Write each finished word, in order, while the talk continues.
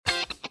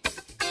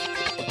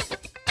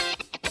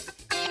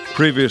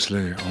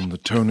Previously on the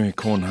Tony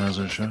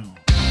Kornheiser Show.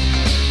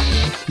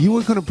 You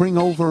were going to bring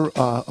over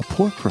a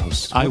pork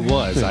roast.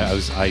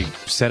 I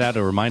set out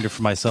a reminder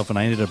for myself, and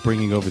I ended up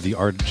bringing over the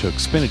artichoke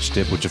spinach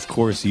dip, which, of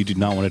course, you did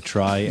not want to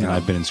try, and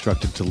I've been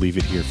instructed to leave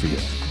it here for you.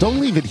 Don't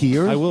leave it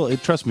here. I will.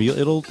 Trust me,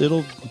 it'll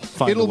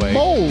find a way. It'll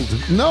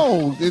mold.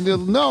 No.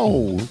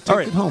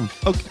 Take it home.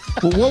 Okay.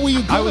 Well, what were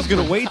you? I was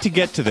going to wait to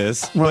get to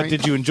this, Right. but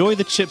did you enjoy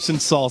the chips and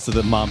salsa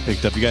that Mom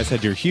picked up? You guys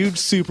had your huge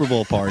Super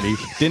Bowl party.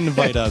 Didn't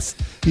invite us.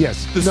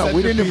 Yes. No,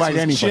 we didn't invite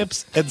anybody.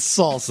 Chips and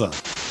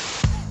salsa.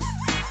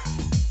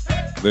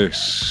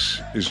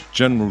 This is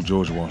General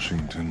George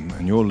Washington,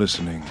 and you're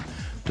listening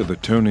to the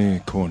Tony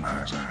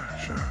Kornheiser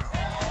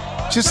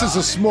Show. Just as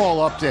a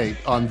small update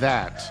on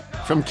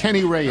that, from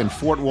Kenny Ray in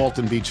Fort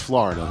Walton Beach,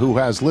 Florida, who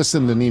has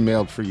listened and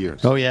emailed for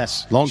years. Oh,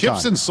 yes. Long time.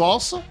 Chips and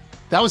salsa?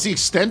 That was the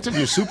extent of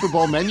your Super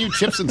Bowl menu,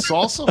 chips and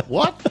salsa?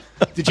 What?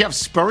 Did you have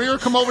Spurrier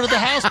come over to the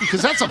house?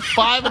 Because that's a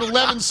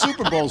 5-11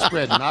 Super Bowl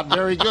spread. Not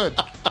very good.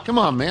 Come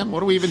on, man.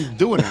 What are we even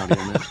doing out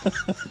here, man?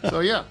 So,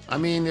 yeah, I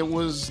mean, it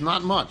was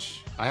not much.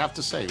 I have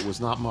to say, it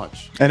was not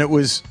much. And it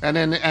was... And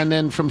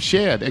then from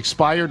Shad,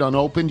 expired,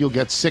 unopened, you'll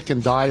get sick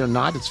and die or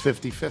not. It's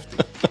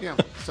 50-50. Yeah.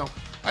 So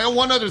I have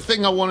one other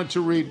thing I wanted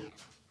to read,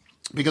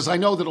 because I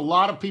know that a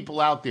lot of people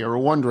out there are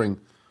wondering,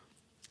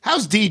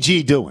 how's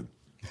DG doing?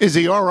 Is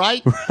he all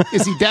right?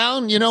 Is he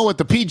down, at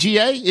the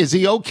PGA? Is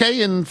he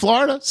okay in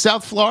Florida,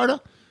 South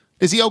Florida?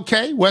 Is he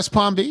okay, West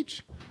Palm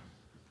Beach?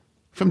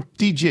 From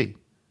DG.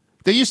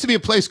 There used to be a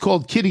place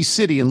called Kitty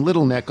City in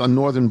Little Neck on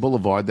Northern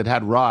Boulevard that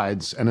had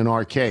rides and an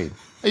arcade.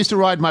 I used to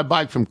ride my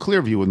bike from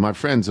Clearview with my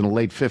friends in the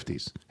late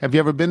 50s. Have you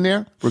ever been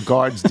there?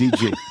 Regards,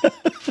 DG.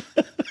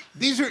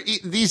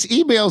 These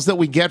emails that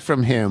we get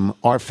from him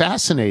are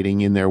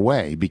fascinating in their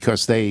way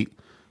because they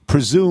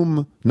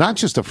presume not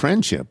just a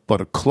friendship, but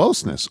a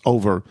closeness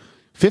over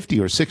 50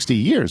 or 60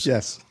 years.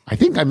 Yes. I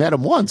think I met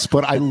him once,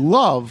 but I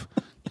love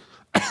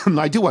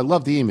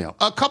the email.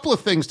 A couple of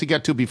things to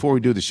get to before we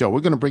do the show. We're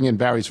going to bring in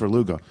Barry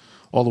Svrluga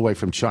all the way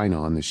from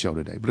China on this show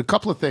today. But a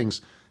couple of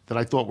things that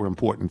I thought were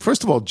important.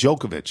 First of all,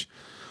 Djokovic.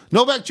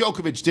 Novak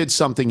Djokovic did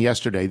something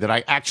yesterday that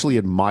I actually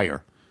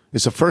admire.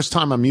 It's the first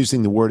time I'm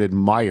using the word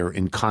admire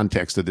in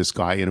context of this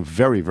guy in a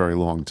very, very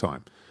long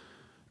time.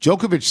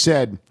 Djokovic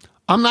said,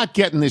 I'm not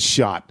getting this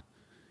shot.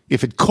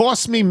 If it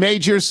costs me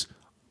majors,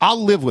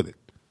 I'll live with it.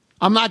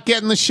 I'm not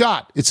getting the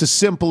shot. It's as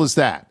simple as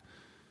that.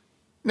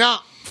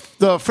 Now,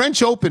 the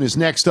French Open is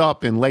next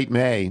up in late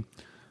May.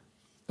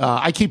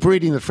 I keep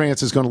reading that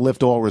France is going to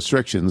lift all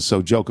restrictions,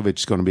 so Djokovic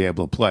is going to be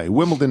able to play.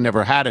 Wimbledon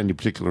never had any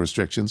particular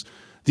restrictions.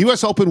 The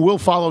U.S. Open will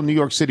follow New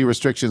York City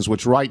restrictions,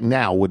 which right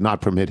now would not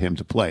permit him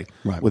to play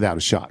without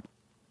a shot.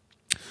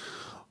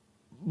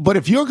 But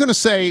if you're going to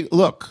say,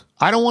 look,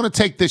 I don't want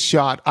to take this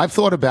shot. I've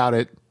thought about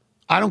it.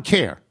 I don't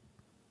care.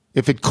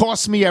 If it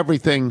costs me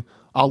everything,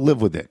 I'll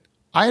live with it.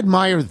 I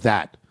admire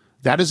that.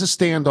 That is a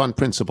stand on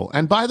principle.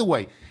 And by the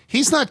way,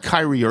 he's not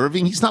Kyrie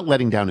Irving. He's not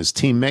letting down his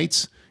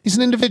teammates. He's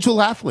an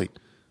individual athlete.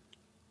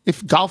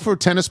 If golfer,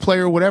 tennis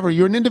player, whatever,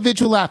 you're an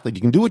individual athlete.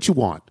 You can do what you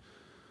want.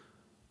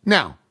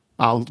 Now,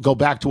 I'll go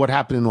back to what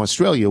happened in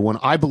Australia when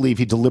I believe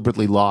he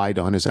deliberately lied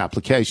on his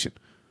application.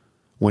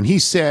 When he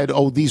said,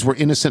 these were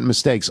innocent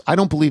mistakes, I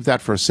don't believe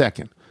that for a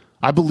second.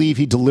 I believe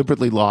he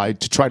deliberately lied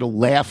to try to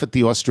laugh at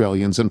the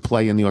Australians and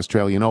play in the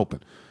Australian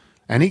Open.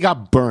 And he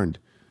got burned.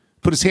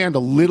 Put his hand a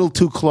little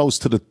too close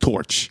to the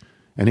torch,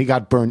 and he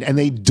got burned. And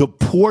they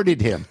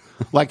deported him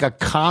like a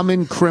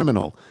common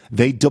criminal.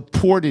 They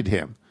deported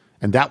him.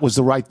 And that was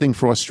the right thing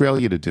for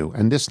Australia to do.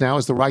 And this now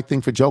is the right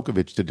thing for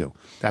Djokovic to do.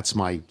 That's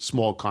my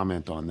small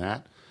comment on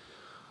that.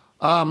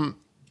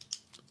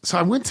 So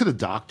I went to the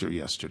doctor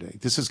yesterday.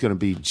 This is going to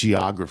be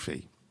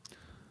geography.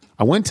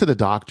 I went to the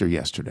doctor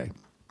yesterday.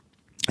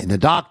 And the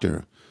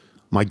doctor,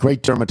 my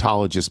great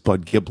dermatologist,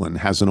 Bud Giblin,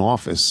 has an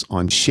office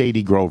on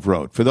Shady Grove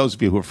Road. For those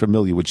of you who are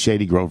familiar with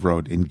Shady Grove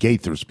Road in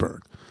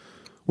Gaithersburg,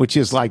 which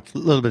is like a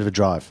little bit of a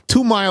drive.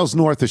 2 miles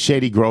north of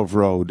Shady Grove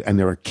Road, and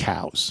there are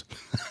cows.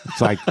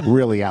 It's like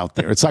really out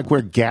there. It's like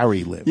where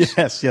Gary lives.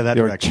 Yes, yeah, that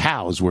there direction. are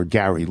cows where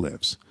Gary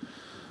lives.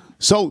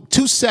 So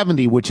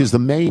 270, which is the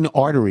main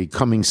artery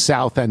coming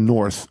south and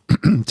north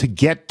to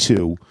get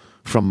to,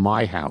 from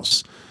my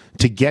house,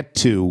 to get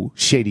to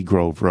Shady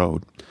Grove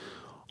Road.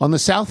 On the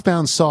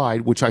southbound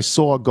side, which I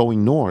saw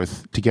going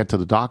north to get to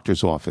the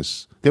doctor's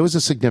office, there was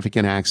a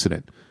significant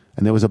accident,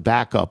 and there was a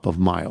backup of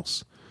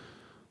miles.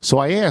 So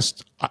I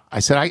asked, I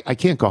said, I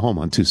can't go home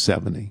on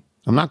 270.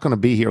 I'm not going to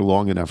be here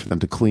long enough for them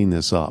to clean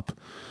this up.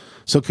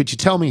 So could you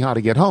tell me how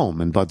to get home?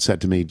 And Bud said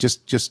to me,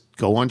 just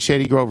go on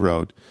Shady Grove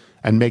Road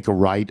and make a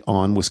right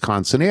on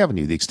Wisconsin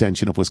Avenue, the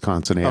extension of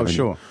Wisconsin Avenue.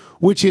 Sure.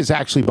 Which is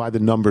actually by the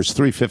numbers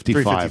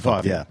 355.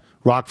 355, yeah.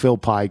 Rockville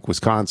Pike,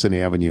 Wisconsin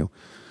Avenue.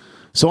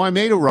 So I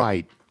made a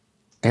right,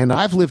 and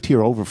I've lived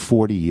here over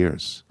 40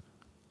 years.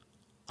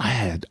 I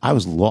had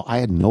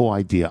no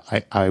idea.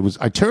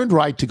 I turned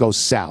right to go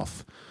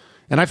south.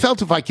 And I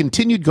felt if I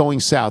continued going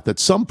south, at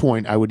some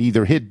point I would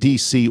either hit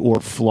D.C.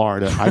 or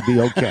Florida. I'd be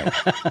okay.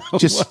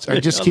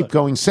 just keep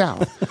going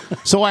south.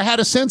 So I had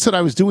a sense that I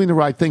was doing the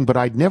right thing, but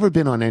I'd never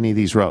been on any of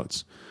these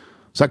roads.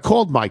 So I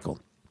called Michael,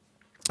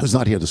 who's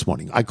not here this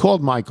morning. I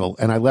called Michael,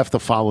 and I left the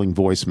following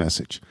voice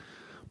message.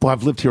 Boy,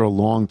 I've lived here a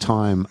long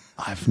time.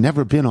 I've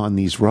never been on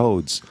these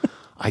roads.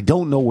 I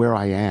don't know where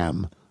I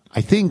am.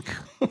 I think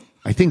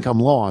I'm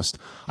lost.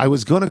 I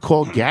was going to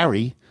call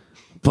Gary,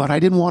 but I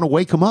didn't want to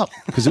wake him up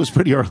because it was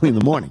pretty early in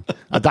the morning.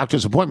 A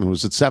doctor's appointment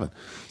was at 7.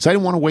 So I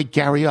didn't want to wake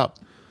Gary up.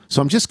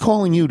 So I'm just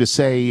calling you to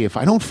say if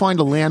I don't find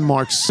a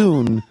landmark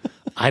soon,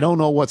 I don't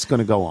know what's going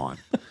to go on.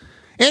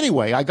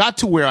 Anyway, I got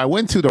to where I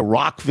went to the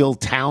Rockville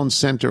Town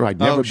Center. I'd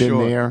never been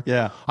there.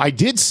 Yeah. I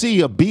did see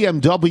a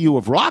BMW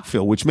of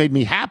Rockville, which made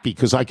me happy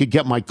because I could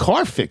get my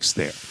car fixed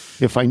there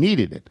if I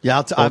needed it.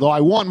 Yeah, although I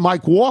want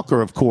Mike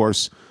Walker, of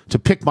course, to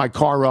pick my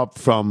car up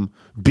from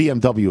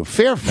BMW of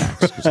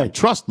Fairfax because I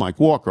trust Mike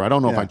Walker. I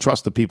don't know if I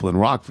trust the people in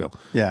Rockville.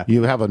 Yeah.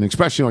 You have an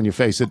expression on your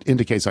face that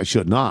indicates I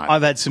should not.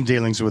 I've had some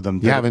dealings with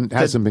them.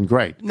 Hasn't been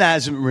great. Nah,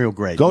 hasn't been real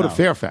great. Go to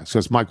Fairfax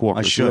because Mike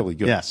Walker is should, really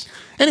good. yes.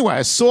 Anyway,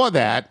 I saw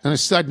that, and I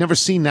said I'd never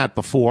seen that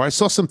before. I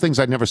saw some things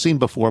I'd never seen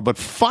before, but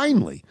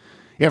finally,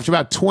 after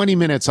about 20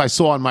 minutes, I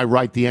saw on my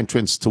right the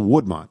entrance to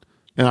Woodmont,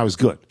 and I was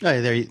good.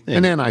 There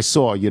And then I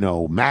saw,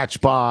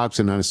 Matchbox,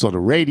 and then I saw the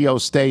radio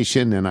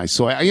station, and I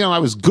saw, I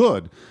was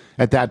good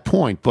at that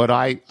point, but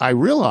I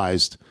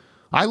realized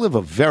I live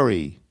a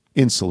very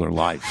insular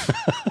life.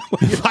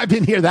 If I've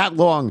been here that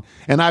long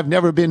and I've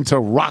never been to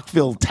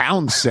Rockville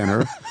Town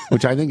Center,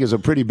 which I think is a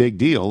pretty big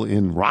deal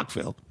in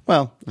Rockville.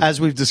 Well,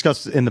 as we've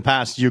discussed in the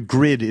past, your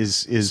grid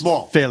is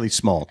Small. fairly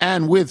small.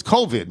 And with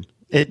COVID,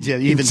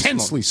 Even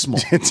intensely small.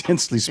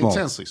 Intensely small.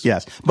 Intensely small.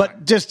 Yes.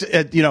 But just,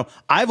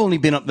 I've only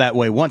been up that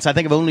way once. I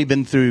think I've only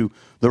been through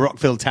the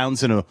Rockville Town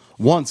Center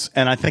once,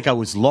 and I think I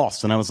was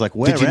lost. And I was like,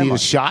 where am I? Did you need a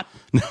shot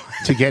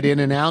to get in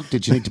and out?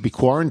 Did you need to be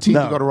quarantined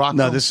to go to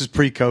Rockville? No, this is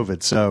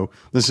pre-COVID, so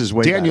this is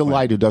way Daniel back when.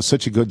 Light, who does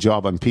such a good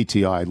job on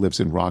PTI, lives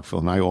in Rockville,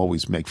 and I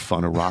always make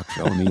fun of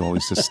Rockville, and he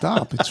always says,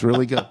 stop, it's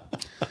really good.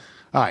 All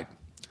right.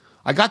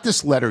 I got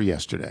this letter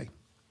yesterday.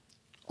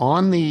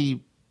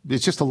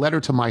 It's just a letter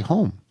to my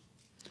home.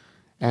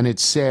 And it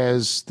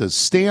says, the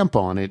stamp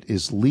on it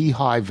is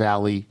Lehigh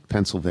Valley,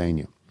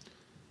 Pennsylvania.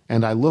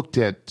 And I looked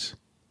at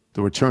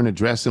the return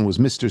address and it was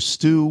Mr.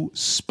 Stu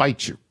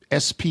Speicher,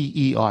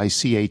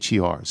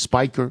 S-P-E-I-C-H-E-R,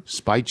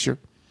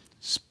 Speicher,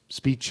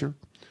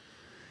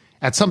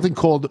 at something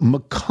called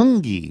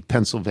Macungie,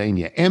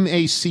 Pennsylvania,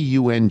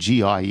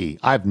 M-A-C-U-N-G-I-E.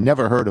 I've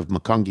never heard of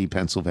Macungie,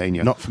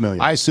 Pennsylvania. Not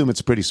familiar. I assume it's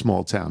a pretty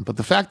small town. But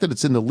the fact that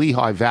it's in the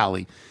Lehigh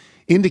Valley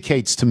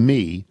indicates to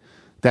me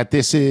that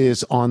this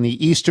is on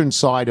the eastern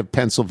side of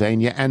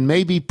Pennsylvania and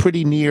maybe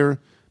pretty near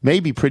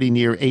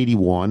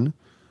 81,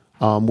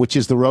 which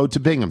is the road to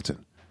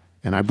Binghamton.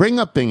 And I bring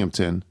up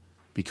Binghamton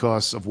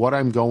because of what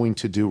I'm going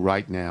to do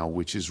right now,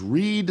 which is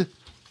read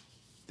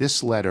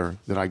this letter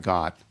that I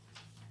got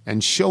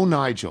and show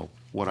Nigel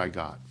what I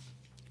got.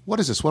 What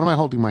is this? What am I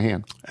holding in my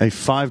hand? A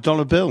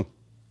 $5 bill.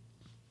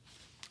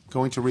 I'm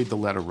going to read the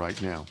letter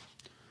right now.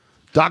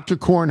 Dr.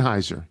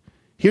 Kornheiser,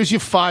 here's your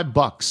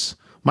 $5.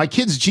 My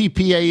kid's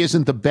GPA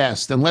isn't the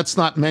best, and let's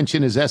not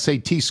mention his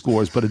SAT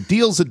scores, but a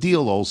deal's a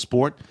deal, old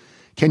sport.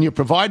 Can you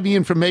provide me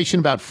information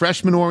about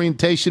freshman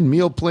orientation,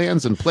 meal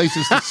plans, and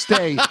places to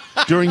stay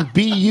during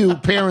BU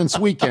Parents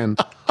Weekend?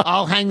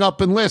 I'll hang up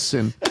and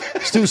listen.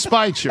 Stu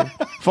Speicher,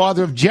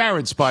 father of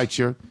Jared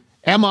Speicher,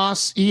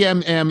 Emos,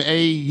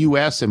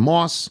 E-M-M-A-U-S, and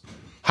Moss,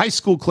 high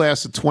school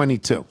class of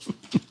 22.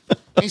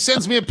 He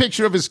sends me a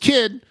picture of his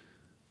kid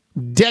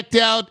decked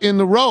out in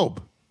the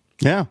robe.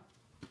 Yeah.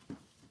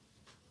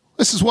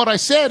 This is what I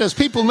said. As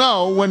people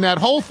know, when that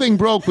whole thing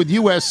broke with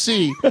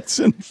USC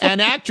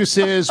and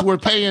actresses were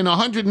paying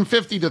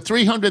 $150,000 to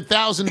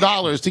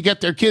 $300,000 to get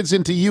their kids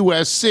into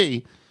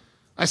USC,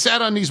 I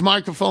sat on these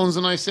microphones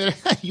and I said,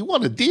 hey, you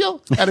want a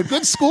deal at a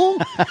good school?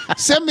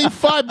 Send me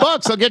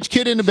 $5. I'll get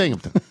your kid into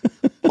Binghamton.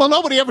 Well,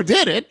 nobody ever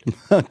did it.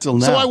 Until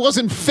now. So I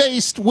wasn't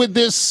faced with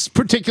this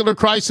particular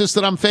crisis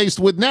that I'm faced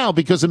with now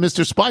because of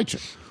Mr.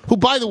 Speicher, who,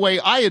 by the way,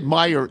 I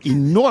admire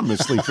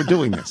enormously for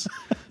doing this.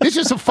 It's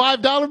just a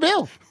 $5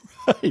 bill.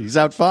 He's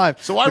out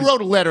 5. So I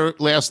wrote a letter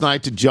last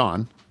night to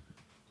John.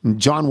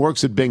 John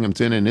works at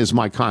Binghamton and is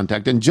my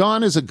contact. And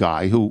John is a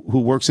guy who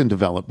works in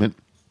development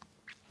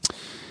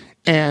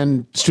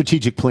and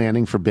strategic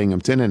planning for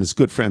Binghamton and is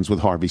good friends with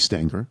Harvey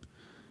Stenger.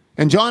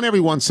 And John, every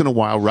once in a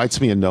while,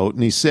 writes me a note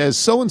and he says,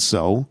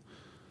 so-and-so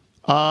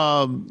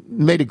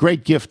made a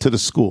great gift to the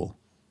school.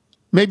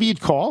 Maybe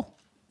you'd call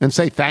and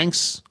say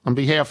thanks on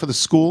behalf of the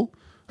school.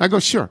 I go,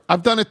 sure.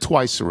 I've done it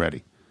twice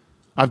already.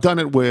 I've done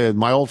it with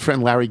my old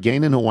friend Larry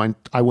Gainen, who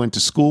I went to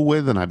school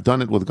with, and I've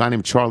done it with a guy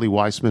named Charlie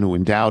Weissman, who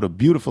endowed a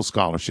beautiful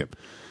scholarship.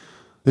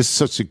 This is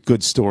such a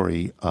good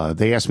story.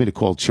 They asked me to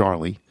call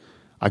Charlie.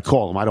 I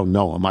call him. I don't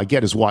know him. I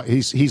get his wife.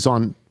 He's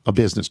on a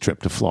business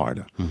trip to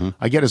Florida. Mm-hmm.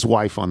 I get his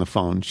wife on the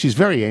phone. She's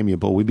very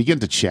amiable. We begin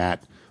to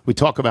chat. We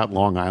talk about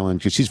Long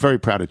Island because she's very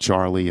proud of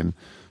Charlie and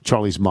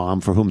Charlie's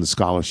mom, for whom the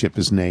scholarship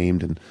is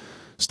named, and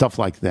stuff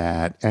like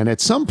that. And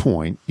at some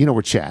point,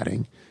 we're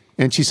chatting,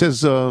 and she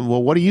says,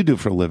 well, what do you do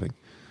for a living?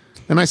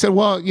 And I said,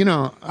 well,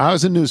 I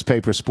was a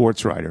newspaper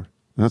sports writer.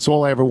 And that's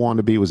all I ever wanted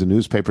to be, was a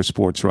newspaper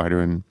sports writer.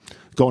 And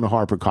going to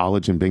Harper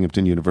College and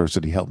Binghamton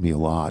University helped me a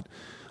lot.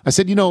 I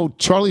said,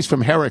 Charlie's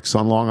from Herrick's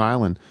on Long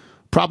Island.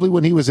 Probably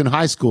when he was in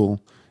high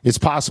school, it's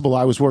possible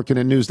I was working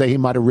at Newsday. He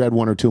might have read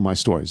one or two of my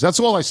stories. That's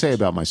all I say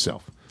about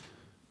myself.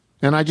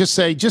 And I just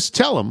say, just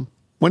tell him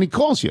when he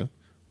calls you.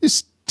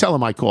 Just tell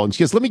him I called. And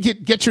she goes, let me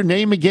get your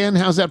name again.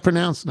 How's that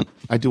pronounced?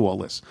 I do all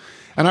this.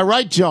 And I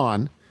write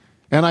John,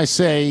 and I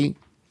say,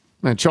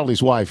 man,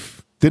 Charlie's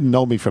wife didn't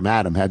know me from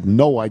Adam, had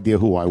no idea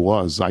who I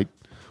was. I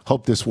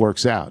hope this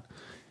works out.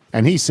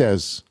 And he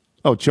says,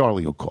 oh,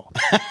 Charlie will call.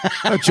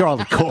 Oh,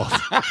 Charlie called.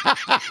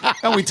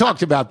 And we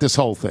talked about this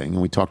whole thing,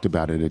 and we talked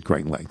about it at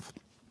great length.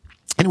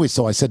 Anyway,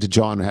 so I said to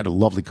John, I had a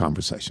lovely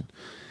conversation.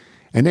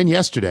 And then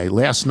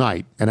last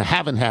night, and I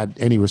haven't had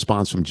any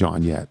response from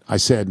John yet, I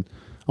said,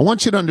 I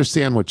want you to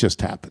understand what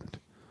just happened.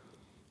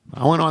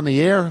 I went on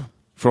the air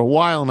for a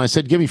while, and I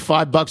said, give me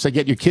 $5, I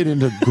get your kid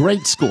into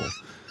great school.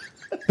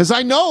 Because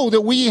I know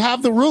that we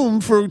have the room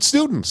for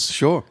students.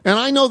 Sure. And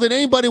I know that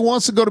anybody who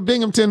wants to go to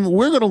Binghamton,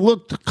 we're going to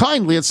look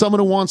kindly at someone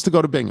who wants to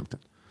go to Binghamton.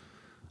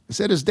 I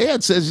said, his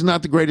dad says he's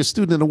not the greatest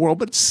student in the world,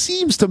 but it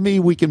seems to me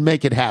we can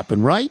make it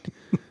happen, right?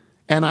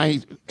 And I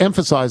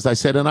emphasized, I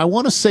said, and I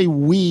want to say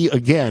we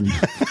again,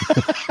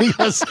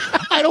 because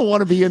I don't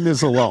want to be in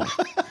this alone.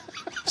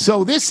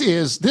 So this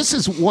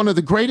is one of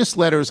the greatest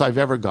letters I've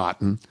ever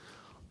gotten.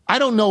 I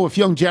don't know if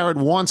young Jared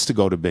wants to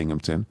go to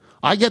Binghamton.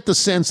 I get the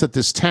sense that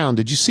this town,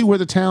 did you see where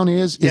the town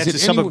is? Yeah, Is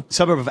it's a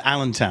suburb of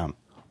Allentown.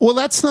 Well,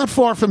 that's not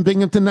far from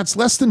Binghamton. That's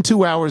less than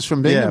 2 hours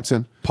from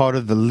Binghamton. Yeah, part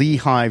of the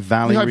Lehigh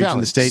Valley region of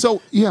the state.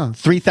 So, yeah.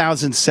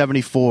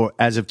 3,074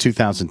 as of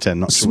 2010.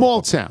 Not sure.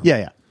 Small town.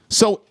 Yeah.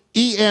 So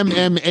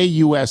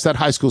EMMAUS, that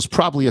high school is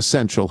probably a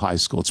central high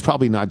school. It's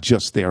probably not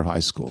just their high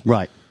school.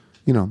 Right.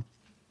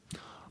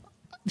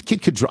 The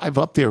kid could drive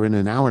up there in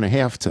an hour and a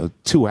half to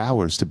 2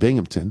 hours to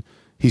Binghamton.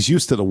 He's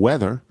used to the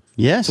weather.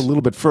 Yes. It's a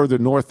little bit further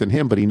north than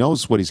him, but he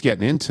knows what he's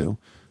getting into.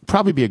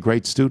 Probably be a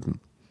great student.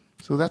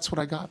 So that's what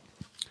I got.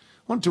 I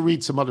wanted to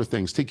read some other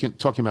things,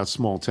 talking about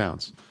small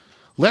towns.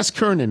 Les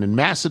Kernan in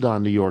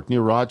Macedon, New York,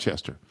 near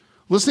Rochester.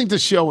 Listening to the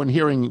show and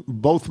hearing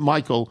both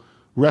Michael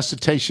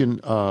recitation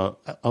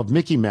of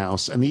Mickey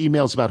Mouse and the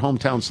emails about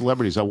hometown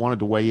celebrities, I wanted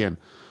to weigh in.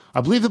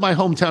 I believe that my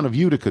hometown of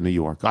Utica, New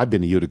York, I've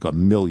been to Utica a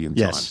million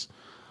times.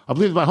 I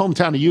believe that my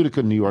hometown of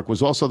Utica, New York,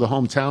 was also the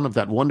hometown of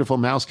that wonderful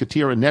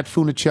Mouseketeer, Annette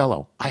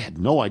Funicello. I had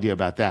no idea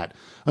about that.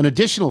 An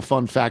additional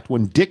fun fact,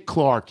 when Dick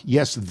Clark,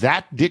 yes,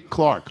 that Dick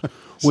Clark,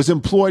 was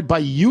employed by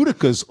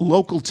Utica's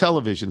local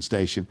television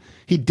station,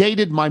 he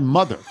dated my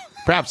mother,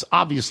 perhaps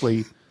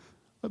obviously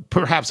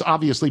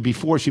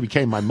before she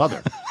became my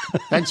mother.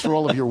 Thanks for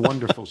all of your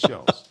wonderful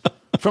shows.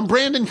 From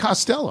Brandon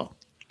Costello,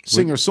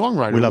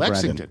 singer-songwriter,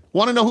 Lexington. Brandon.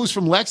 Want to know who's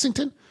from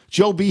Lexington?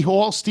 Joe B.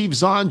 Hall, Steve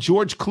Zahn,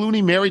 George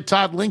Clooney, Mary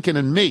Todd Lincoln,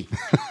 and me.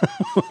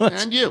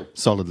 And you.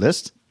 Solid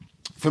list.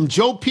 From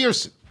Joe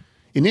Pearson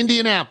in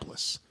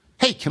Indianapolis.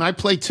 Hey, can I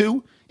play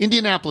too?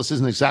 Indianapolis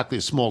isn't exactly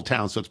a small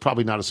town, so it's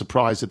probably not a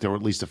surprise that there were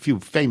at least a few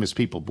famous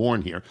people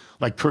born here,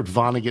 like Kurt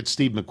Vonnegut,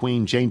 Steve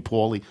McQueen, Jane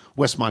Pauley,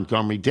 Wes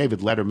Montgomery,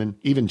 David Letterman,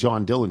 even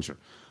John Dillinger.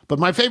 But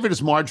my favorite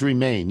is Marjorie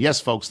Main. Yes,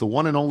 folks, the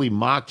one and only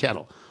Ma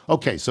Kettle.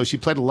 Okay, so she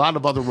played a lot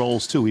of other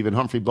roles, too, even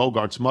Humphrey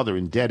Bogart's mother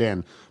in Dead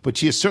End. But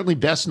she is certainly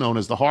best known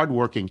as the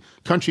hardworking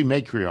country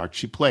matriarch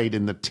she played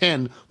in the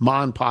 10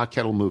 Ma and Pa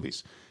Kettle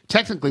movies.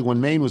 Technically, when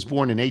Maine was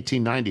born in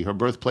 1890, her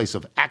birthplace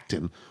of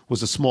Acton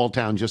was a small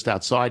town just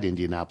outside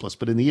Indianapolis.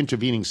 But in the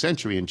intervening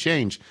century and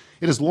change,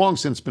 it has long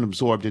since been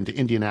absorbed into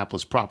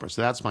Indianapolis proper.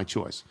 So that's my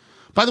choice.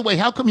 By the way,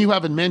 how come you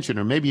haven't mentioned,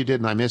 or maybe you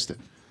did and I missed it,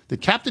 that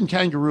Captain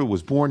Kangaroo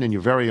was born in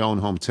your very own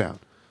hometown?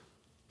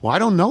 Well, I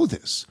don't know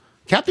this.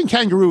 Captain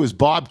Kangaroo is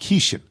Bob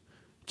Keeshan,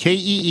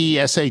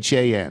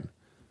 Keeshan.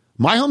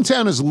 My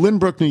hometown is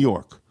Lynbrook, New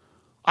York.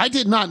 I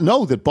did not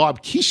know that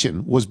Bob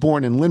Keeshan was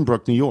born in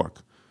Lynbrook, New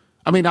York.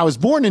 I mean, I was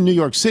born in New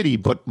York City,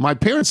 but my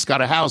parents got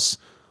a house.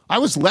 I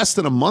was less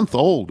than a month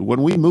old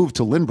when we moved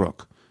to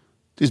Lynbrook.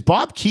 Is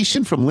Bob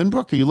Keeshan from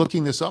Lynbrook? Are you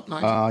looking this up,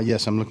 Nigel?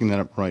 Yes, I'm looking that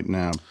up right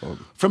now.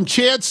 From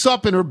Chad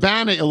Supp in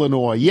Urbana,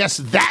 Illinois. Yes,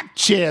 that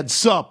Chad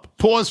Supp.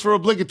 Pause for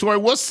obligatory.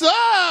 What's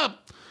up?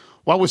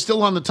 While we're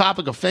still on the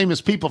topic of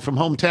famous people from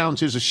hometowns,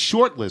 here's a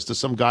short list of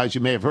some guys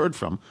you may have heard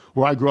from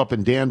where I grew up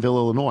in Danville,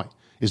 Illinois.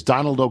 Is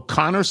Donald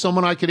O'Connor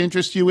someone I could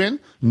interest you in?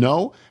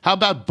 No? How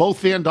about both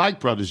Van Dyke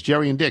brothers,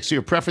 Jerry and Dick? So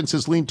your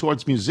preferences lean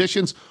towards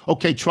musicians?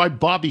 Okay, try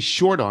Bobby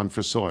Short on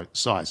for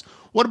size.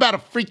 What about a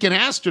freaking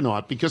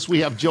astronaut? Because we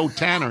have Joe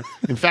Tanner.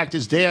 In fact,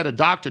 his dad, a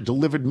doctor,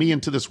 delivered me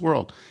into this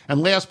world.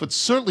 And last but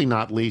certainly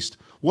not least,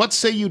 what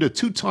say you to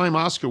two-time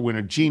Oscar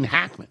winner Gene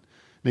Hackman?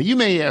 Now, you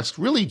may ask,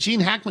 really, Gene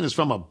Hackman is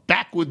from a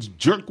backwoods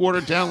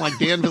jerkwater town like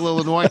Danville,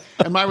 Illinois?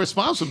 And my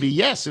response would be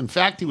yes. In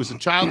fact, he was a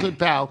childhood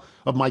pal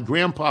of my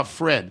grandpa,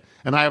 Fred.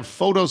 And I have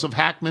photos of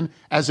Hackman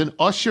as an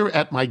usher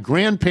at my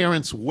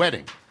grandparents'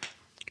 wedding.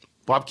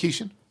 Bob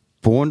Keeshan?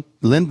 Born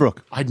Lynbrook.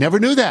 I never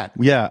knew that.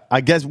 Yeah,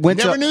 I guess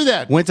Never knew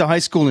that. Went to high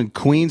school in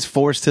Queens,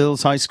 Forest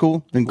Hills High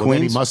School in Well, then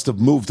Queens. he must have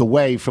moved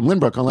away from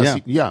Lynbrook, unless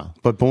Yeah.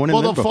 But born in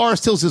Well, Lynbrook. the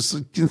Forest Hills is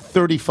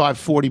 35,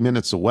 40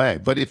 minutes away.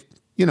 But if,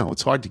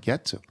 it's hard to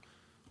get to.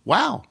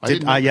 Wow.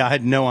 I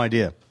had no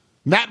idea.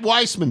 Matt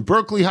Weissman,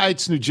 Berkeley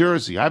Heights, New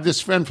Jersey. I have this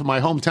friend from my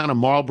hometown of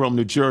Marlborough,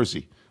 New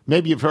Jersey.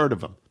 Maybe you've heard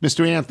of him.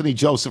 Mr. Anthony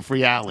Joseph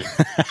Reale.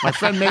 My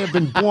friend may have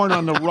been born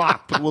on the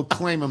Rock, but we'll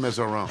claim him as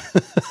our own.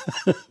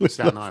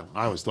 Staten Island.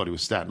 I always thought he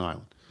was Staten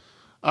Island.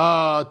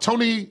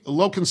 Tony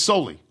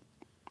Loconsoli.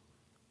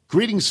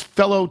 Greetings,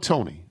 fellow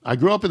Tony. I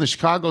grew up in the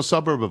Chicago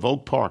suburb of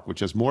Oak Park, which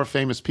has more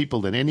famous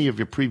people than any of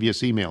your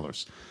previous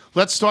emailers.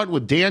 Let's start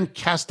with Dan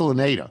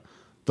Castellaneta,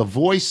 the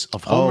voice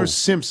of Homer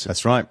Simpson.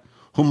 That's right.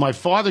 Whom my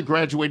father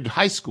graduated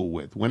high school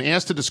with. When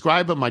asked to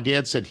describe him, my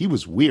dad said he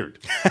was weird.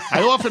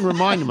 I often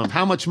remind him of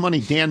how much money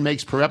Dan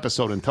makes per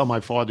episode and tell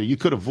my father, you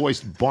could have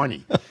voiced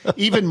Barney.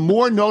 Even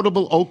more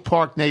notable Oak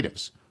Park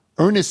natives.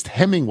 Ernest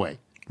Hemingway.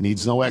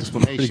 Needs no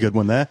explanation. Pretty good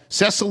one there.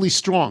 Cecily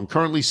Strong,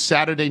 currently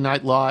Saturday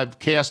Night Live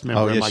cast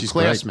member and my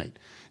classmate.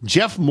 Great.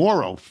 Jeff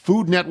Morrow,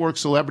 Food Network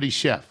celebrity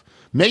chef.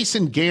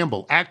 Mason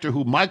Gamble, actor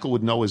who Michael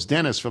would know as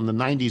Dennis from the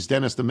 90s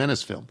Dennis the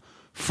Menace film.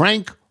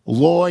 Frank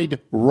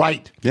Lloyd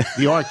Wright,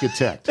 the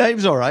architect. He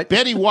was all right.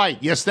 Betty White.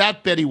 Yes,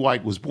 that Betty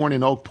White was born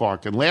in Oak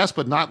Park. And last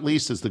but not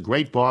least is the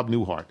great Bob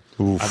Newhart.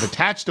 Oof. I've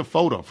attached a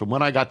photo from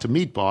when I got to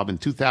meet Bob in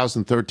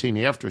 2013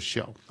 after a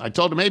show. I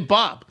told him, hey,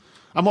 Bob,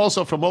 I'm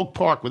also from Oak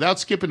Park. Without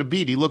skipping a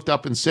beat, he looked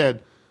up and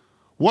said,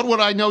 what would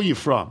I know you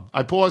from?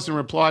 I paused and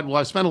replied, well,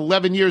 I spent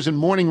 11 years in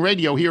morning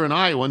radio here in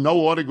Iowa.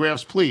 No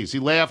autographs, please. He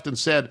laughed and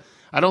said,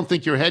 I don't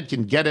think your head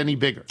can get any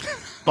bigger.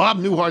 Bob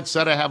Newhart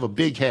said I have a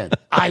big head.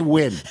 I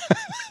win.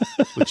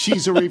 With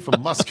cheesery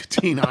from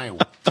Muscatine,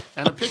 Iowa.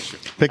 And a picture.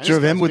 Picture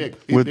of him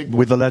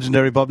with the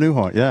legendary Bob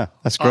Newhart. Yeah,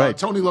 that's great.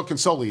 Tony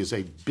Loconsoli is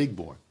a big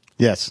boy.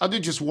 Yes. I'll do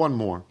just one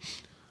more.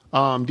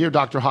 Dear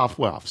Dr.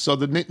 Hoffwelf. So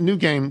the new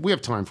game, we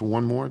have time for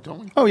one more, don't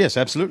we? Oh, yes,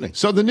 absolutely.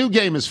 So the new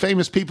game is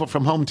famous people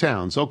from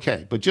hometowns.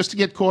 Okay, but just to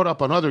get caught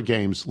up on other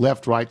games,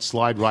 left, right,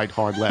 slide right,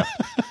 hard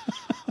left.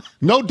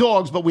 No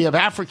dogs, but we have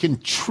African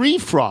tree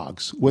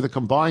frogs with a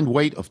combined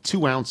weight of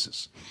 2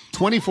 ounces.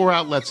 24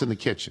 outlets in the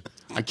kitchen.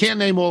 I can't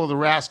name all of the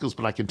rascals,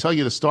 but I can tell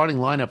you the starting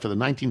lineup for the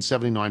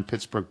 1979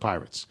 Pittsburgh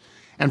Pirates.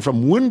 And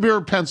from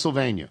Windber,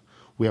 Pennsylvania,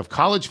 we have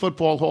College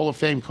Football Hall of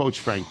Fame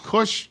coach Frank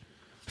Kush,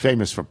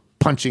 famous for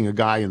punching a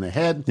guy in the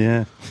head.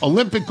 Yeah.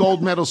 Olympic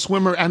gold medal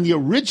swimmer and the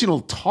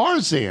original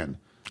Tarzan,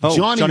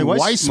 Johnny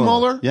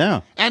Weissmuller. Yeah.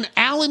 And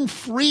Alan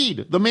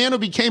Freed, the man who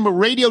became a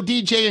radio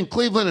DJ in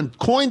Cleveland and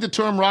coined the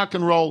term rock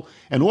and roll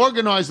and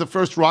organized the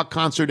first rock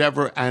concert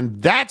ever.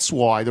 And that's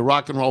why the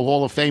Rock and Roll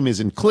Hall of Fame is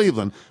in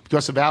Cleveland,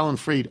 because of Alan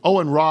Freed. Oh,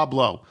 and Rob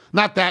Lowe.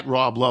 Not that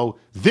Rob Lowe,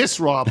 this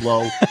Rob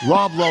Lowe.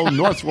 Rob Lowe,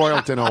 North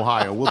Royalton,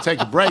 Ohio. We'll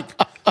take a break.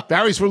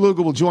 Barry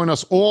Svrluga will join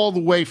us all the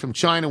way from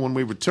China. When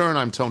we return,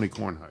 I'm Tony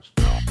Kornheiser.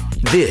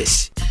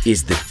 This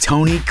is the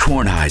Tony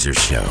Kornheiser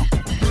Show.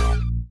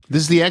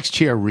 This is the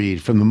X-Chair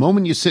read. From the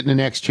moment you sit in an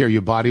X-Chair,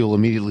 your body will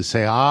immediately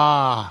say,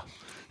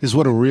 this is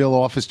what a real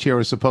office chair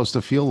is supposed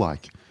to feel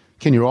like.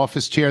 Can your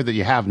office chair that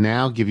you have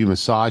now give you a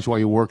massage while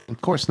you work?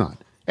 Of course not.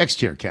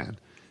 X-Chair can.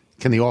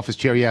 Can the office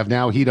chair you have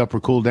now heat up or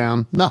cool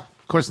down? No,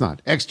 of course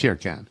not. X-Chair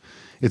can.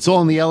 It's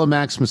all in the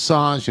Elemax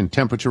massage and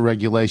temperature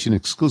regulation,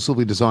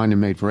 exclusively designed and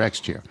made for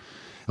X-Chair.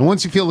 And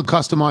once you feel the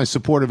customized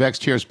support of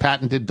X-Chair's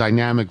patented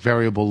dynamic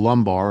variable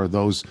lumbar, or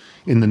those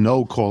in the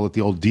know call it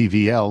the old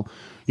DVL,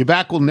 your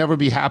back will never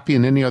be happy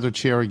in any other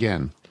chair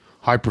again.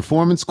 High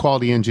performance,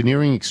 quality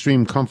engineering,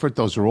 extreme comfort,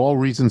 those are all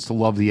reasons to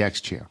love the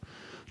X-Chair.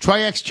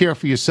 Try X-Chair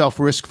for yourself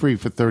risk-free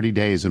for 30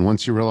 days, and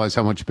once you realize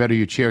how much better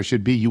your chair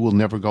should be, you will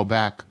never go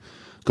back.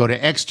 Go to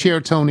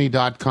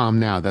xchairtony.com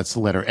now. That's the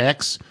letter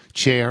X,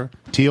 chair,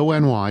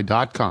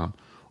 Tony.com,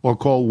 or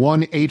call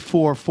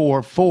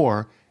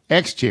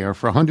 1-8444-XChair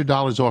for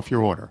 $100 off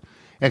your order.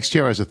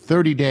 X-Chair has a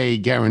 30-day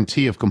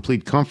guarantee of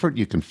complete comfort.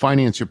 You can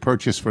finance your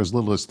purchase for as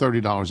little as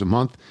 $30 a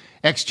month.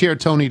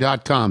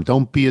 xchairtony.com.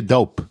 Don't be a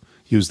dope.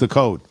 Use the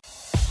code.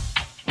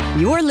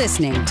 You're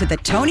listening to The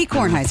Tony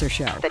Kornheiser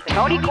Show. The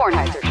Tony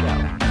Kornheiser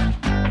Show.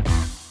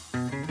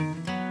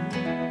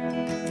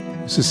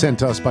 This is sent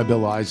to us by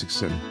Bill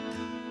Isaacson,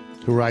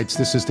 who writes,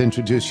 this is to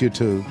introduce you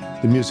to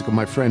the music of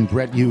my friend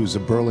Brett Hughes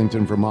of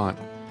Burlington, Vermont.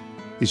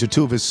 These are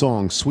 2 of his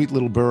songs, Sweet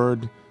Little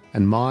Bird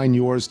and Mine,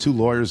 Yours, 2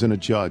 Lawyers and a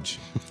Judge.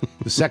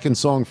 The second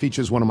song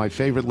features one of my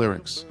favorite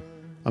lyrics.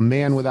 A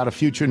man without a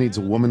future needs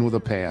a woman with a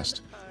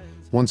past.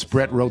 Once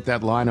Brett wrote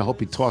that line, I hope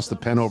he tossed the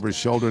pen over his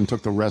shoulder and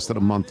took the rest of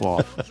the month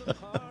off.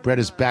 Brett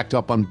is backed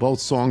up on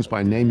both songs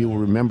by a name you will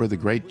remember, the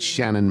great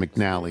Shannon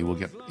McNally. We'll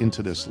get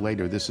into this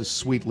later. This is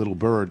Sweet Little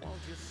Bird,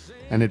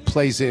 and it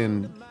plays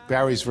in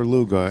Barry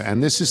Svrluga,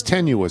 and this is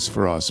tenuous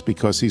for us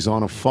because he's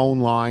on a phone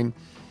line.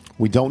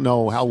 We don't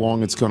know how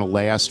long it's going to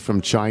last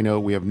from China.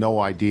 We have no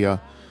idea.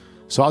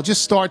 So I'll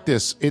just start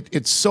this.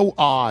 It's so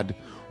odd.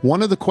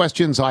 One of the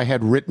questions I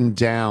had written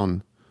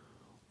down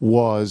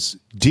was,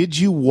 did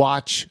you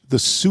watch the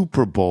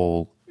Super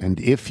Bowl? And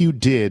if you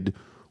did,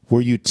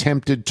 were you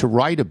tempted to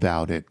write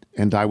about it?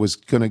 And I was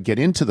going to get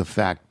into the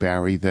fact,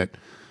 Barry, that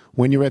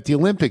when you're at the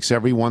Olympics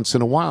every once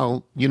in a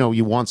while,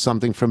 you want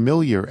something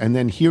familiar. And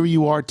then here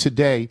you are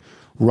today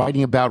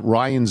writing about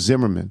Ryan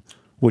Zimmerman,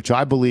 which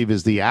I believe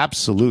is the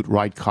absolute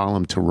right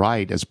column to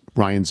write, as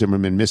Ryan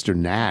Zimmerman, Mr.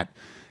 Nat,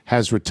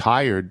 has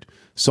retired.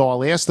 So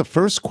I'll ask the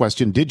first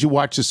question. Did you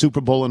watch the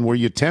Super Bowl and were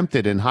you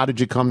tempted? And how did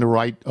you come to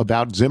write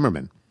about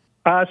Zimmerman?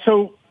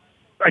 So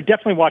I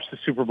definitely watched the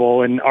Super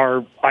Bowl, and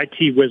our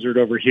IT wizard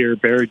over here,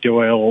 Barry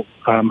Doyle,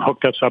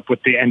 hooked us up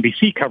with the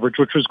NBC coverage,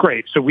 which was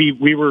great. So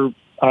we were,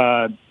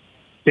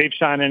 Dave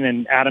Sheinin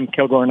and Adam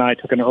Kilgore and I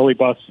took an early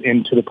bus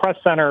into the press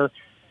center,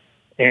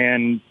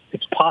 and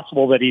it's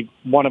possible that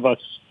one of us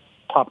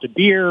popped a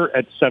beer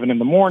at 7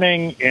 a.m,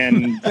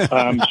 and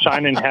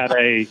Sheinin had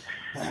a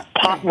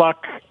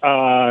potluck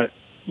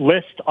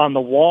list on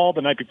the wall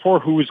the night before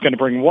who was going to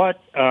bring what.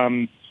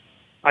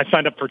 I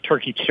signed up for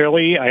turkey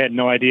chili. I had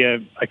no idea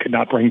I could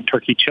not bring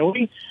turkey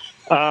chili.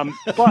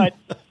 But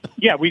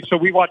yeah,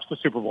 we watched the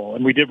Super Bowl,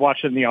 and we did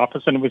watch it in the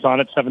office, and it was on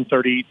at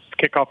 7:30.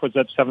 Kickoff was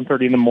at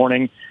 7:30 in the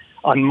morning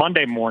on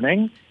Monday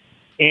morning.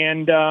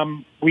 And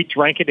we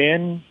drank it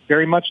in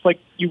very much like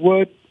you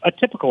would a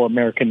typical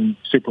American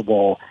Super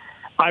Bowl.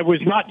 I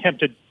was not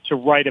tempted to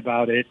write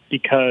about it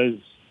because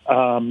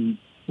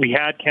we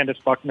had Candace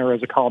Buckner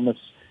as a columnist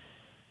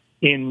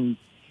in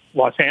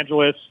Los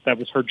Angeles. That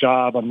was her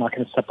job. I'm not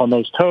going to step on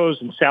those toes.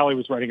 And Sally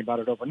was writing about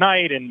it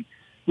overnight. And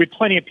we had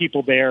plenty of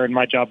people there, and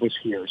my job was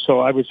here. So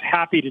I was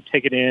happy to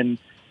take it in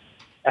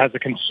as a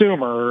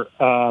consumer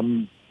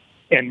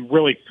and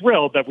really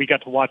thrilled that we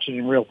got to watch it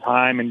in real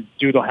time and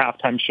do the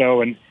halftime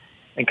show and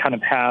kind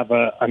of have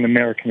an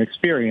American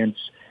experience.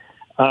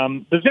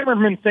 The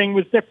Zimmerman thing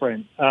was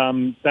different.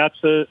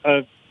 That's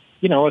a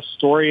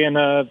story and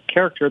a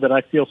character that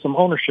I feel some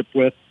ownership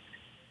with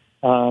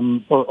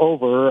or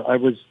over. I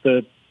was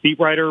the beat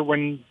writer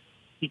when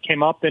he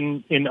came up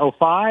in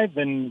 2005,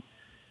 and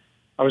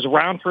I was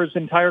around for his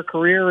entire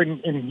career,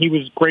 and he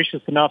was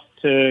gracious enough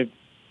to,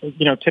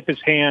 tip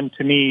his hand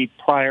to me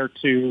prior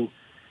to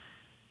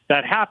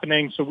that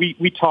happening. So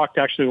we talked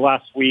actually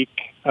last week,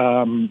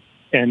 and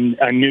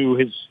I knew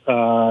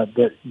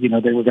that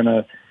they were going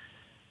to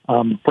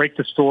break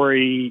the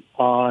story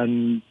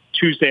on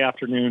Tuesday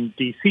afternoon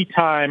DC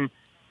time.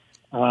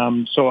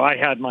 So I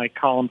had my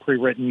column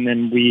pre-written,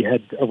 and we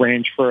had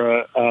arranged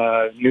for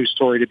a news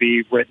story to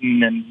be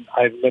written, and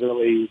I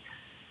literally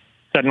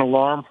set an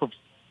alarm for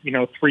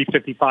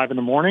 3:55 in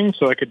the morning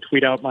so I could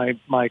tweet out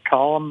my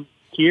column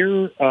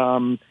here.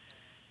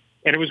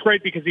 And it was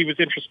great because he was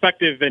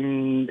introspective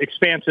and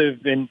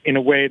expansive in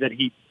a way that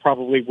he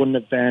probably wouldn't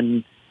have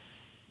been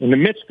in the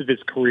midst of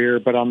his career,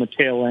 but on the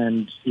tail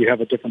end, you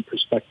have a different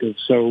perspective.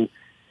 So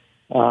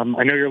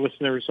I know your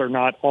listeners are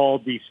not all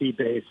D.C.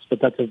 based, but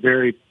that's a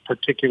very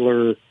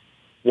particular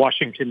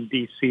Washington,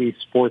 D.C.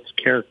 sports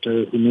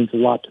character who means a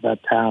lot to that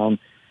town.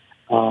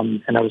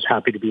 And I was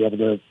happy to be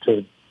able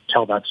to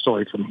tell that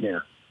story from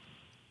here.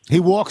 He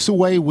walks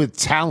away with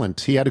talent.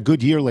 He had a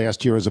good year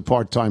last year as a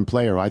part-time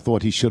player. I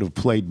thought he should have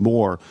played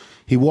more.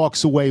 He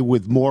walks away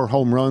with more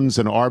home runs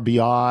and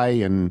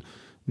RBI and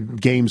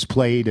games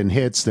played and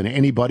hits than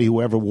anybody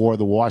who ever wore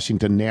the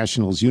Washington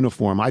Nationals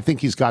uniform. I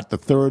think he's got the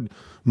third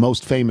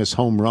most famous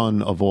home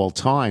run of all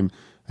time.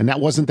 And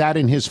wasn't that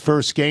in his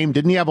first game?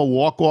 Didn't he have a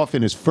walk-off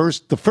in the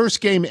first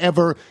game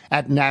ever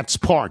at Nats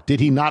Park? Did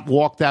he not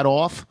walk that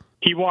off?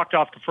 He walked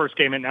off the first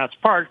game at Nats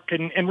Park.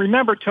 And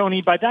remember,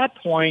 Tony, by that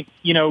point,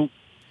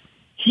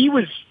 he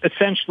was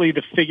essentially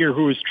the figure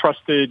who was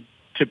trusted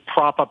to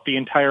prop up the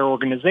entire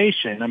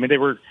organization. I mean, they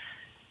were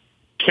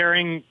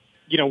carrying,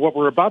 what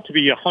were about to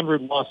be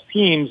 100 lost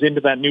teams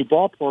into that new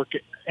ballpark.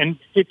 And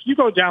if you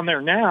go down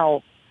there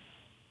now,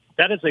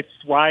 that is a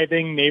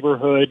thriving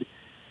neighborhood,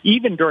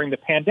 even during the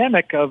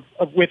pandemic,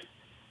 with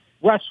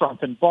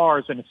restaurants and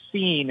bars and a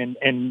scene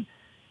and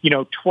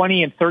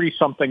 20 and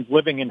 30-somethings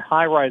living in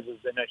high-rises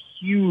and a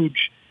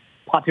huge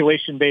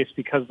population base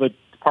because of the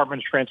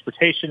Department of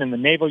Transportation and the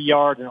Naval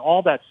Yard and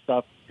all that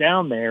stuff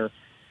down there.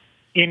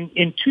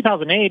 In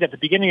 2008, at the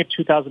beginning of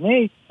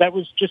 2008, that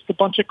was just a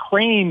bunch of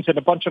cranes and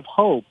a bunch of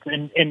hope.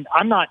 And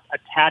I'm not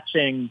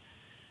attaching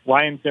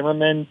Ryan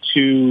Zimmerman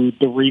to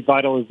the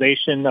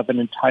revitalization of an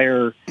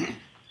entire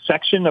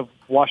section of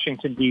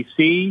Washington,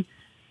 D.C.,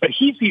 but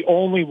he's the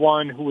only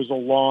one who was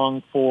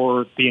along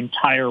for the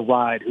entire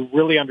ride, who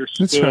really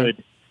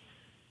understood,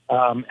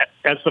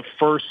 as the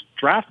first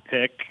draft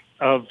pick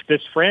of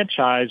this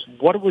franchise,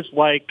 what it was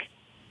like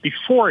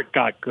before it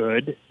got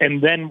good,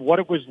 and then what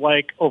it was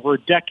like over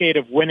a decade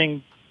of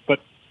winning but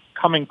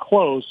coming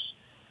close.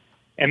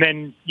 And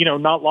then,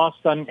 not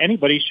lost on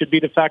anybody should be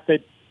the fact that,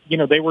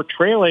 they were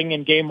trailing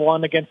in game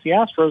one against the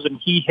Astros, and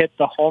he hit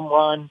the home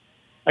run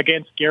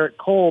against Garrett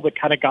Cole that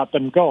kind of got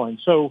them going.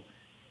 So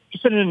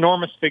just an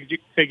enormous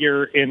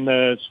figure in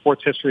the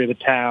sports history of the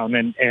town.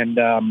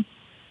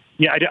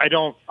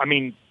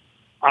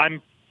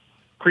 I'm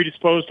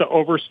predisposed to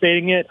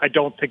overstating it. I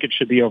don't think it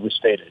should be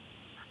overstated.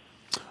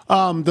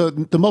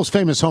 The most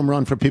famous home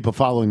run for people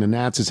following the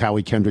Nats is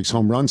Howie Kendrick's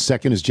home run.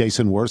 Second is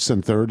Jason Worth's,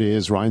 and third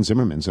is Ryan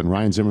Zimmerman's. And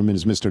Ryan Zimmerman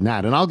is Mr.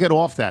 Nat. And I'll get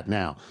off that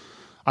now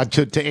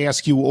to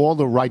ask you all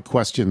the right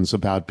questions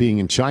about being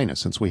in China,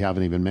 since we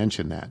haven't even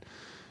mentioned that.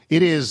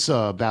 It is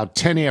about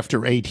 10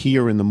 after 8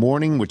 here in the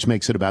morning, which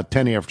makes it about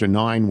 10 after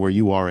 9 where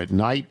you are at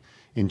night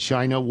in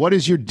China. What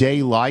is your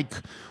day like?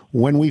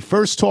 When we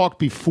first talked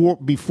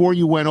before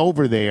you went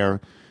over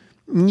there,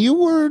 you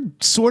were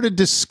sort of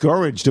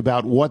discouraged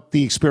about what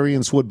the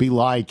experience would be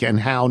like and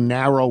how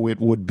narrow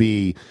it would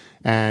be.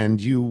 And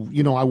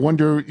I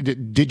wonder,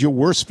 did your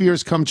worst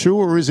fears come true,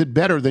 or is it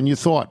better than you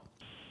thought?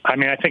 I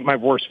mean, I think my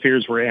worst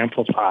fears were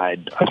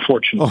amplified,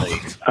 unfortunately.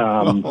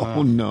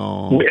 Oh,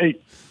 no.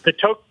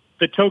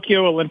 The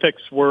Tokyo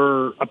Olympics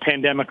were a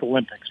pandemic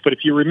Olympics. But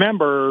if you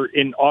remember,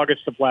 in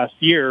August of last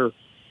year,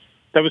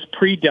 that was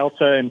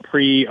pre-Delta and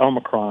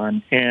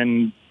pre-Omicron,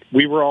 and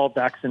we were all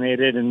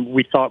vaccinated, and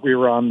we thought we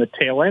were on the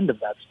tail end of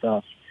that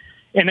stuff.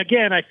 And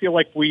again, I feel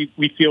like we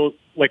feel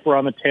like we're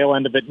on the tail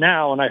end of it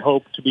now, and I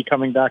hope to be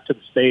coming back to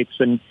the States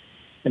and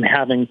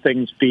having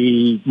things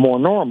be more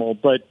normal.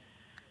 But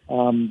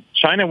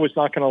China was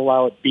not going to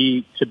allow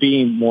it to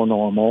be more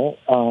normal.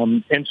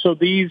 And so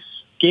these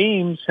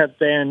games have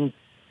been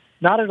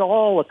not at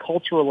all a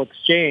cultural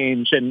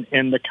exchange and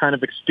the kind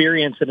of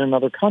experience in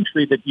another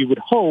country that you would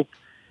hope.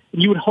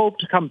 And you would hope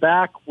to come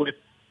back with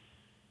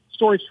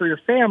stories for your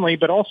family,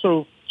 but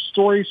also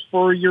stories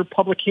for your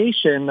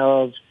publication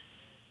of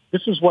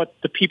this is what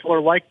the people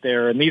are like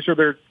there, and these are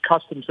their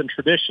customs and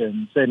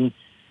traditions. And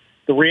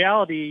the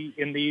reality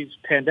in these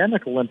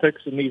pandemic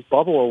Olympics and these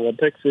bubble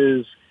Olympics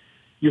is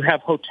you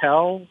have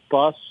hotel,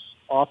 bus,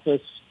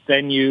 office,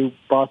 venue,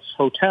 bus,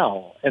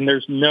 hotel, and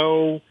there's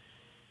no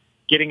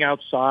getting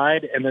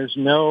outside, and there's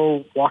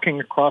no walking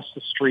across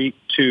the street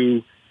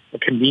to a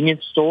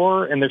convenience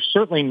store, and there's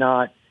certainly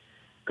not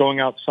going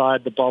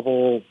outside the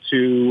bubble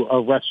to a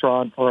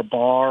restaurant or a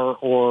bar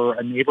or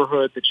a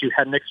neighborhood that you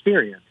hadn't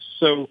experienced.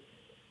 So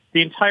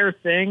the entire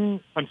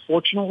thing,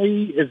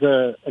 unfortunately, is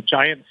a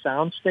giant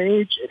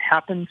soundstage. It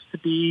happens to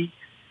be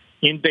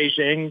in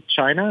Beijing,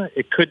 China.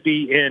 It could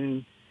be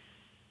in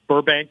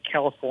Burbank,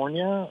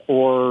 California,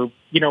 or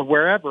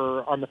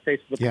wherever on the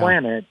face of the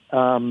planet.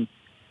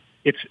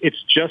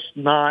 It's just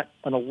not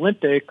an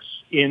Olympics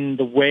in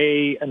the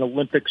way an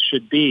Olympics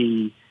should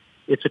be.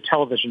 It's a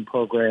television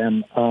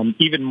program,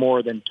 even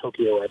more than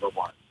Tokyo ever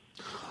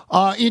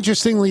was.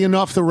 Interestingly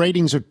enough, the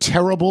ratings are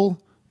terrible.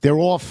 They're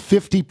off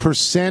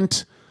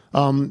 50%.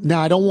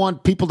 Now, I don't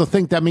want people to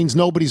think that means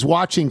nobody's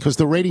watching, because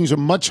the ratings are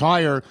much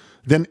higher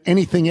than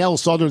anything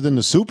else other than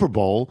the Super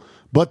Bowl,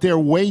 but they're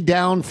way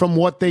down from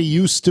what they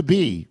used to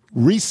be,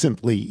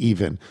 recently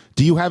even.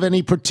 Do you have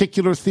any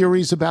particular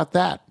theories about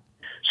that?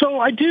 So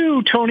I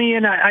do, Tony,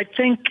 and I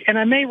think, and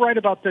I may write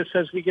about this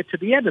as we get to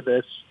the end of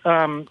this,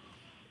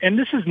 and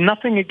this is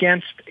nothing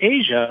against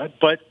Asia,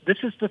 but this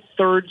is the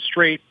third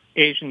straight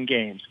Asian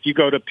Games. If you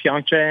go to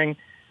Pyeongchang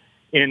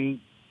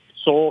in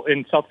Seoul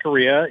in South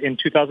Korea in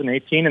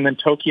 2018, and then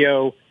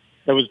Tokyo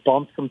that was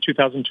bumped from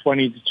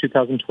 2020 to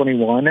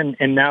 2021,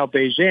 and now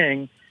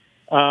Beijing.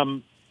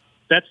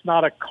 That's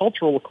not a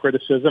cultural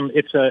criticism.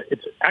 It's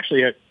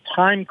actually a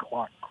time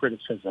clock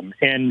criticism.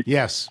 And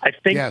yes, I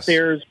think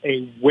there's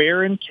a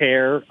wear and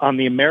tear on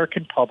the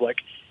American public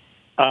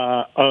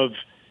of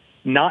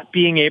not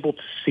being able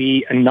to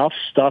see enough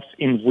stuff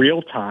in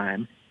real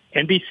time.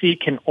 NBC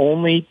can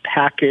only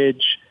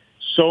package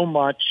so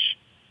much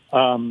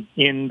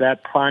in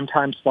that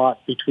primetime slot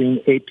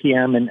between 8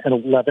 p.m. and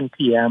 11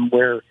 p.m.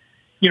 where,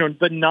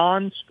 the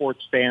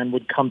non-sports fan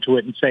would come to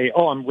it and say,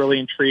 oh, I'm really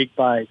intrigued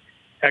by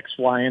X,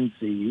 Y, and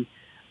Z.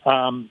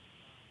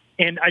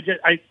 And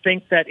I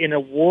think that in a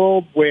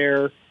world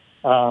where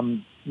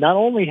not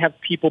only have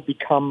people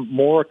become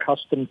more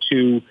accustomed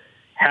to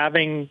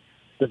having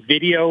the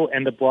video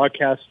and the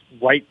broadcast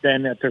right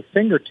then at their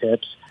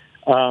fingertips,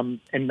 and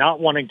not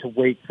wanting to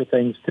wait for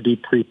things to be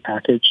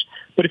prepackaged.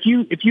 But if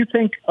you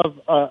think of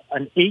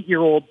an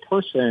 8-year-old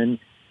person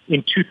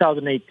in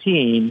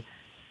 2018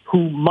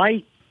 who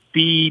might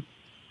be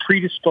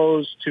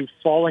predisposed to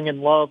falling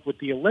in love with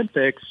the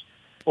Olympics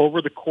over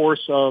the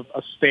course of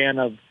a span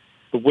of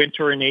the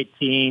winter in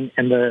 18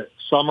 and the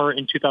summer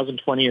in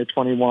 2020 or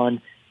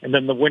 21, and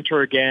then the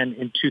winter again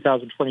in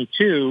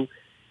 2022,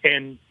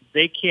 and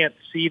they can't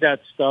see that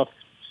stuff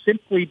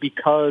simply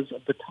because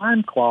of the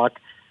time clock,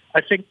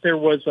 I think there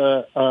was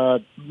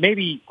a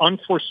maybe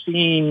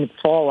unforeseen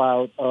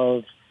fallout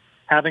of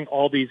having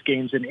all these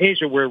games in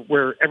Asia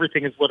where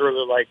everything is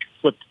literally like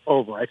flipped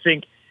over. I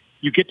think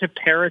you get to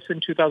Paris in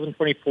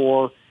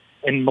 2024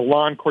 and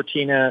Milan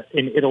Cortina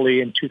in Italy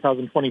in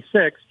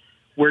 2026,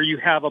 where you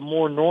have a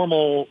more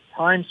normal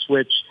time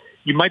switch,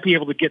 you might be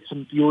able to get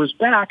some viewers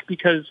back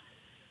because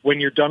when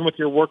you're done with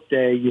your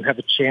workday, you have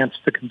a chance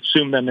to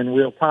consume them in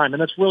real time.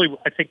 And that's really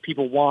what I think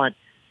people want.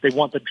 They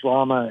want the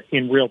drama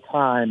in real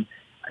time.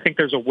 I think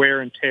there's a wear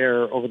and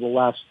tear over the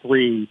last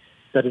three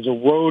that has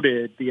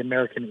eroded the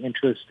American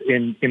interest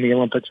in the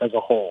Olympics as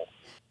a whole.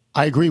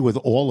 I agree with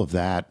all of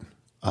that.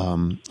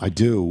 I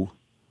do.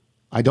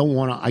 I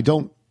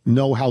don't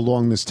know how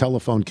long this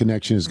telephone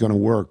connection is going to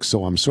work,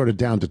 so I'm sort of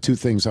down to two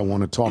things I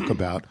want to talk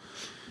about.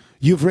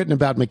 You've written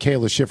about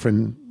Mikaela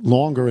Shiffrin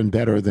longer and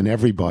better than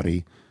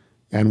everybody,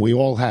 and we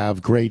all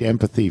have great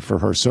empathy for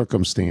her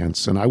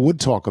circumstance, and I would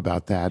talk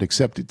about that,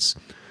 except it's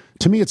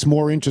to me, it's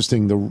more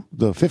interesting. The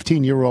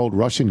 15-year-old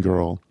Russian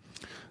girl,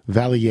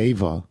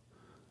 Valieva.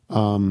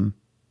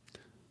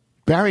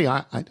 Barry,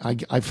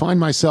 I find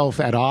myself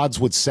at odds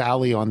with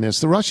Sally on this.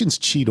 The Russians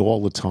cheat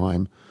all the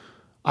time.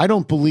 I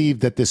don't believe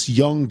that this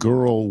young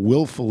girl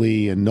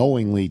willfully and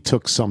knowingly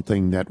took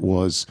something that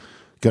was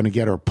going to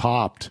get her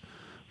popped.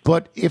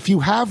 But if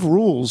you have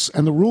rules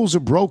and the rules are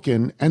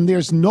broken and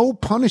there's no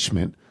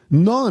punishment,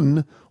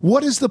 none,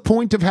 what is the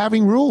point of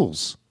having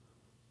rules?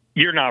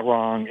 You're not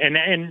wrong. And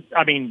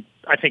I mean,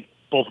 I think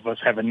both of us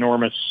have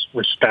enormous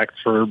respect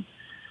for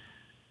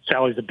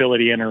Sally's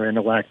ability and her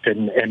intellect.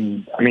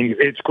 And I mean,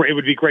 it's great. It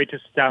would be great to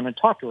sit down and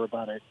talk to her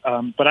about it.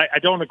 But I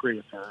don't agree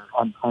with her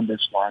on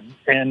this one.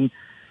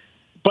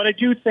 But I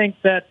do think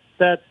that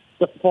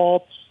the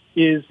fault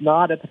is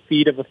not at the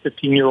feet of a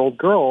 15-year-old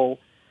girl.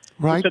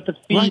 Right. It's at the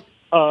feet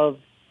of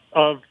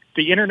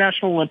the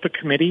International Olympic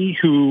Committee,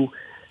 who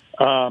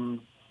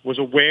was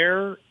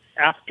aware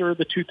after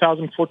the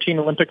 2014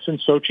 Olympics in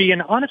Sochi,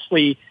 and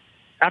honestly,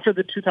 after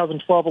the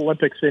 2012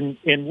 Olympics in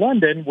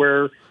London,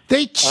 where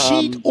they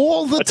cheat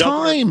all the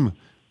time.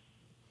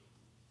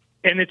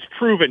 And it's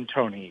proven,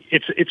 Tony.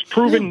 It's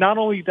proven not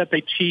only that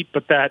they cheat,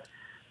 but that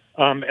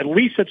at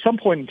least at some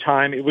point in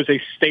time, it was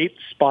a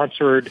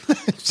state-sponsored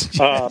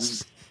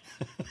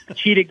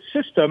cheating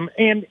system.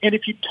 And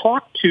if you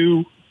talk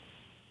to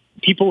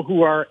people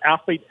who are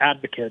athlete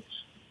advocates,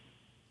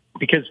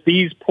 because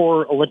these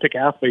poor Olympic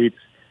athletes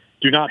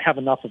do not have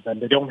enough of them.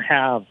 They don't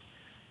have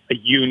a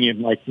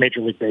union like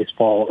Major League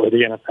Baseball or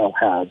the NFL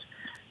has.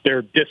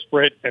 They're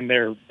disparate, and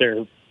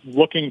they're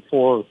looking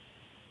for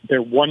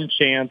their one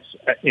chance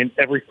in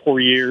every 4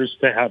 years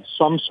to have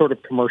some sort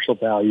of commercial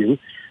value.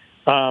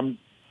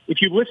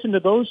 If you listen to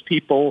those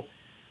people,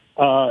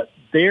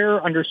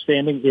 their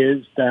understanding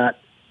is that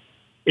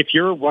if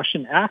you're a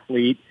Russian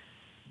athlete,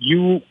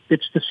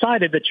 it's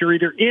decided that you're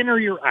either in or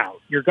you're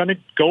out. You're going to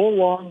go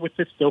along with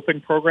this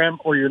doping program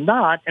or you're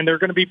not, and there are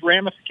going to be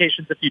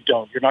ramifications if you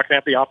don't. You're not going to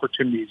have the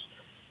opportunities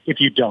if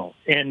you don't.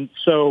 And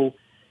so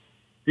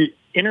the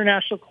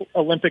International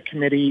Olympic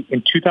Committee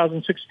in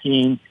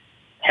 2016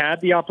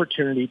 had the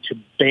opportunity to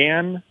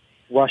ban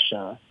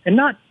Russia, and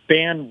not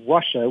ban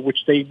Russia, which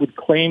they would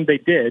claim they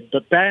did,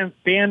 but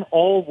ban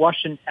all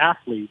Russian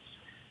athletes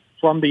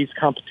from these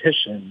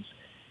competitions,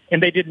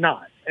 and they did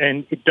not.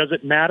 And it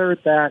doesn't matter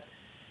that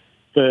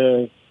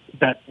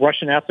that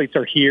Russian athletes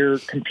are here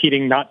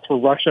competing not for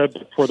Russia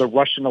but for the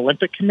Russian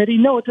Olympic Committee.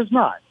 No, it does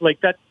not.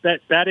 Like that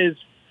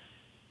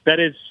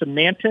is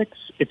semantics.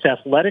 It's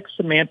athletic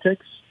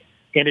semantics,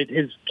 and it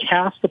has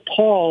cast a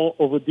pall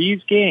over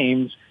these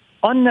games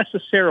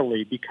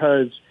unnecessarily,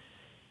 because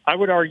I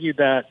would argue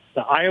that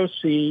the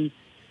IOC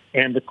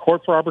and the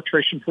Court for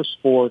Arbitration for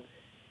Sport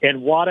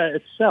and WADA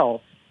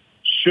itself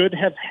should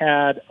have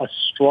had a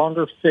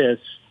stronger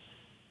fist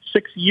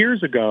 6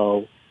 years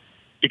ago,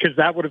 because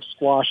that would have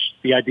squashed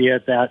the idea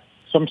that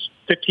some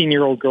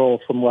 15-year-old girl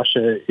from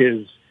Russia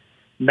is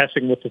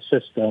messing with the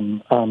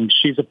system.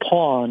 She's a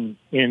pawn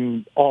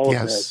in all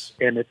of this,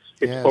 and it's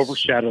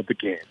overshadowed the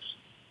games.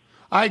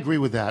 I agree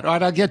with that. All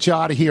right, I'll get you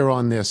out of here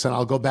on this, and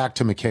I'll go back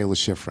to Michaela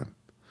Schifrin,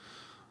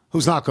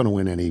 who's not going to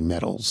win any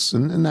medals,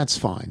 and that's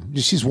fine.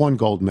 She's won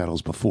gold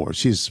medals before.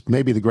 She's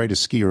maybe the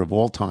greatest skier of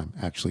all time,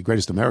 actually,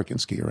 greatest American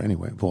skier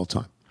anyway of all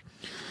time.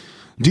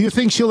 Do you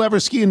think she'll ever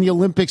ski in the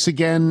Olympics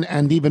again?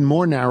 And even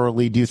more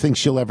narrowly, do you think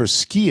she'll ever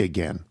ski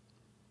again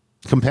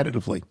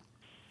competitively?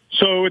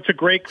 So it's a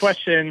great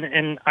question.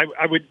 And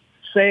I would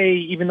say,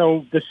 even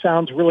though this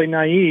sounds really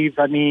naive,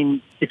 I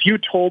mean, if you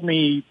told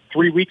me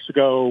 3 weeks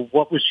ago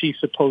what was she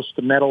supposed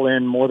to medal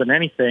in more than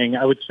anything,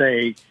 I would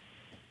say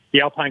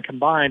the Alpine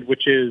Combined,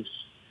 which is,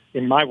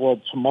 in my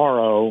world,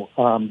 tomorrow,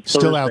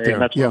 still Thursday, out there.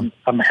 And that's what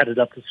I'm headed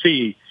up to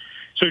see.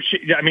 So,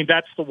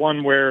 that's the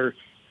one where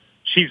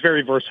she's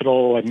very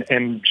versatile,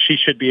 and she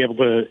should be able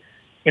to,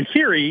 in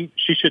theory,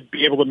 she should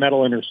be able to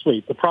medal in her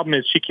sleep. The problem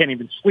is she can't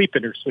even sleep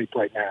in her sleep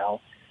right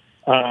now.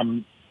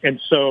 And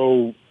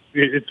so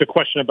it's a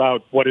question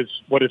about what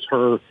is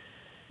her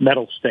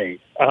medal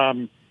state.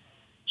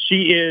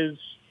 She is,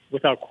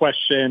 without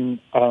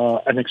question,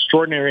 an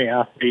extraordinary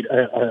athlete,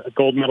 a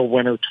gold medal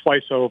winner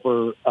twice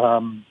over,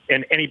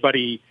 and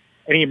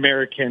any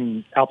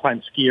American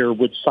alpine skier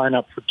would sign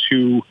up for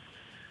 2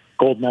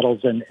 gold medals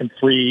and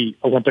 3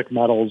 Olympic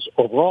medals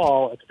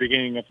overall at the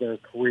beginning of their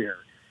career.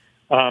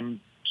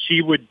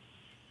 She would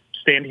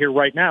stand here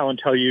right now and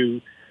tell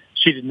you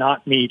she did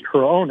not meet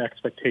her own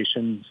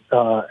expectations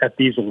at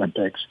these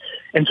Olympics.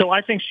 And so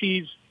I think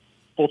she's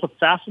both a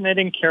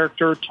fascinating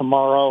character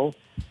tomorrow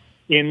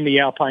in the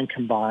Alpine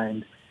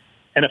Combined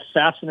and a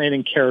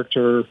fascinating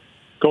character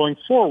going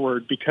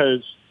forward,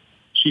 because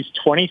she's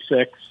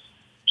 26.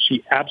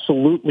 She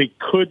absolutely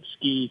could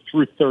ski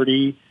through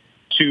 30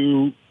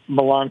 to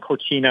Milan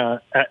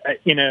Cortina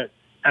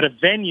at a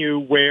venue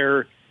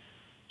where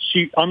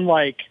she,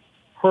 unlike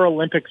her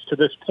Olympics to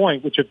this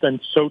point, which have been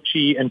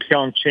Sochi and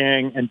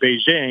Pyeongchang and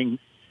Beijing,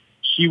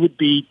 she would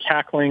be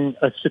tackling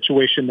a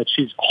situation that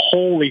she's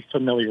wholly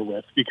familiar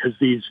with, because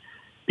these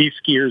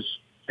skiers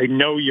They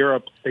know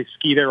Europe. They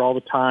ski there all the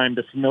time.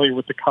 They're familiar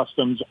with the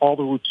customs. All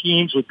the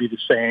routines would be the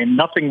same.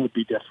 Nothing would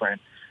be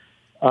different.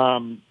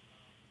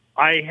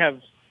 I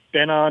have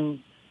been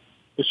on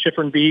the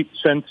Schifrin beat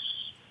since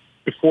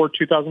before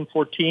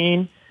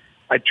 2014.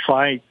 I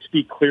try to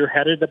be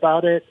clear-headed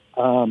about it,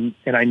 and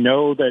I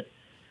know that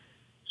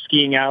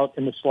skiing out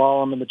in the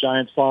slalom and the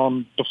giant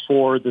slalom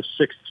before the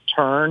sixth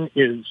turn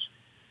is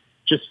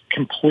just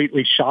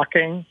completely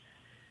shocking.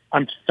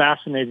 I'm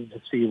fascinated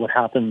to see what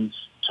happens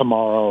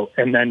tomorrow,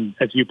 and then,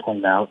 as you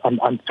pointed out,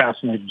 I'm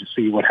fascinated to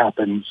see what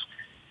happens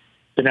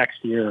the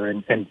next year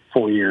and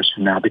 4 years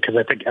from now, because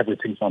I think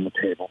everything's on the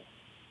table.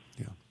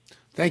 Yeah.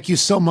 Thank you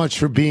so much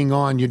for being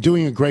on. You're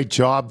doing a great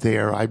job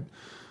there.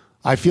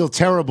 I feel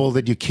terrible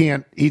that you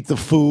can't eat the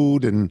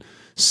food and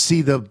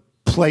see the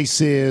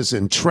places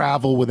and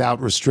travel without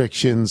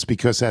restrictions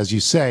because, as you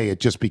say, it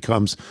just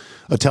becomes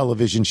a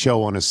television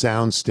show on a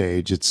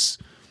soundstage.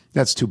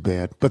 That's too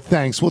bad. But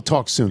thanks. We'll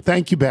talk soon.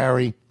 Thank you,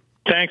 Barry.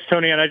 Thanks,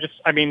 Tony. And I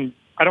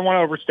don't want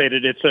to overstate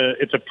it.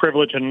 It's a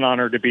privilege and an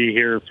honor to be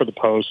here for the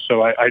Post.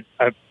 So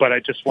but I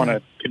just want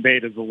to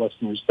convey to the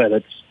listeners that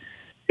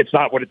it's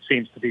not what it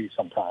seems to be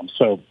sometimes.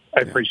 So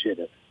I appreciate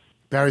it.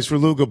 Barry's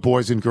Verluga,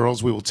 boys and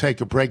girls. We will take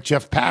a break.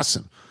 Jeff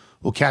Passan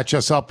will catch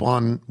us up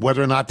on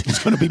whether or not there's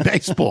going to be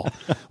baseball.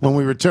 When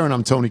we return,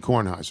 I'm Tony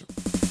Kornheiser.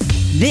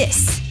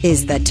 This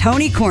is the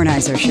Tony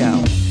Kornheiser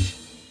Show.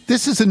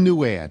 This is a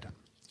new ad.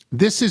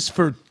 This is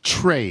for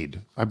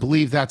Trade. I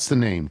believe that's the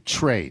name,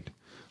 Trade.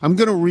 I'm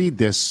going to read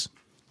this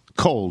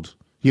cold,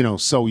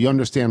 so you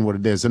understand what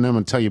it is, and then I'm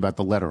going to tell you about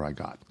the letter I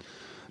got.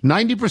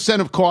 90%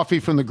 of coffee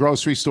from the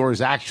grocery store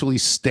is actually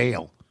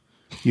stale.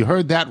 You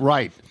heard that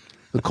right.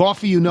 The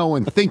coffee you know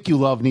and think you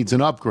love needs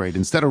an upgrade.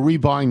 Instead of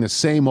rebuying the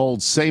same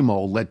old,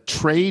 let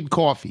Trade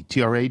Coffee,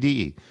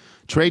 Trade,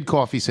 Trade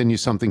Coffee send you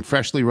something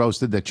freshly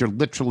roasted that you're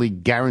literally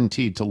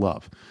guaranteed to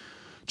love.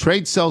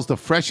 Trade sells the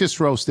freshest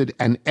roasted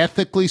and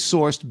ethically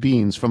sourced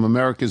beans from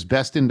America's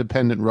best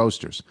independent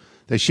roasters.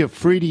 They ship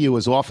free to you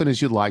as often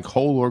as you like,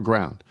 whole or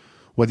ground.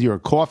 Whether you're a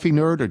coffee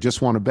nerd or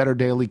just want a better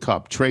daily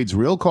cup, Trade's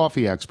real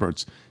coffee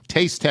experts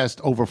taste test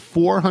over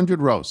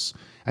 400 roasts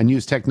and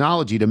use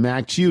technology to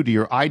match you to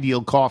your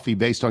ideal coffee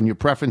based on your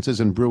preferences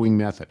and brewing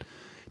method.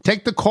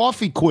 Take the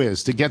coffee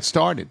quiz to get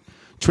started.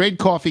 Trade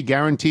Coffee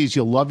guarantees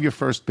you'll love your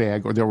first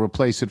bag or they'll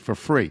replace it for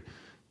free.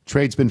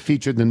 Trade's been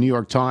featured in the New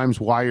York Times,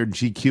 Wired,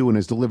 GQ, and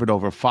has delivered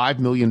over 5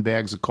 million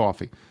bags of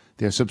coffee.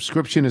 Their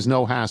subscription is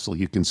no hassle.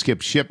 You can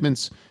skip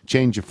shipments,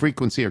 change your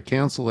frequency, or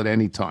cancel at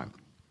any time.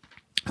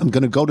 I'm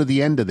going to go to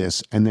the end of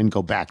this and then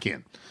go back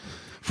in.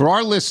 For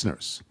our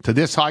listeners to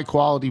this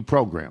high-quality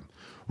program,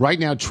 right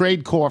now,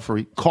 Trade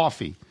Coffee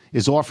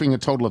is offering a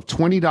total of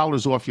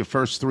 $20 off your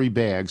first 3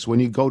 bags when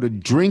you go to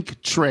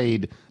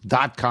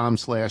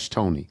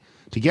drinktrade.com/Tony.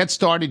 To get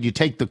started, you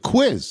take the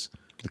quiz.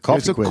 The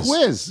coffee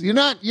quiz. You're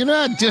not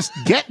just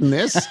getting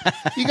this.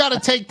 You got to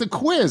take the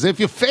quiz. If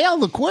you fail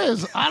the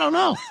quiz, I don't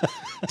know.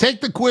 Take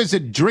the quiz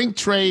at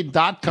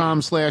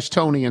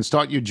drinktrade.com/Tony and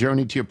start your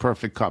journey to your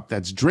perfect cup.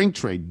 That's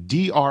drinktrade,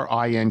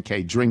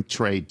 DRINK,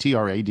 drinktrade,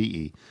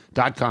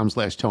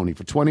 TRADE.com/Tony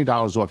for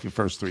 $20 off your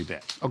first 3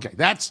 bags. Okay,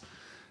 that's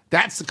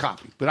the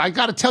copy. But I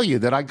got to tell you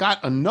that I got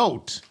a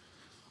note.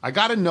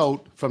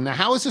 From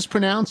how is this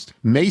pronounced?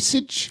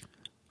 Mache?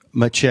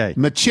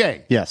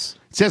 Mache. Yes.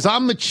 It says,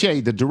 I'm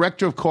Mache, the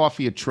director of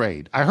coffee at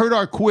Trade. I heard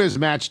our quiz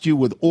matched you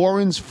with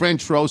Oran's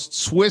French Roast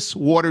Swiss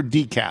Water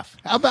Decaf.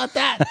 How about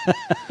that?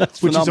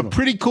 Which is a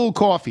pretty cool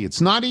coffee.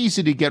 It's not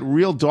easy to get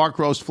real dark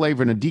roast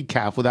flavor in a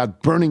decaf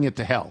without burning it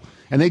to hell.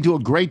 And they do a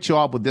great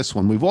job with this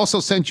one. We've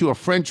also sent you a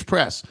French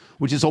press,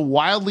 which is a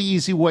wildly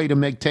easy way to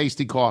make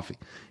tasty coffee.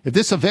 If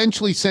this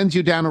eventually sends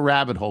you down a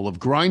rabbit hole of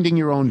grinding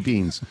your own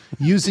beans,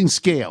 using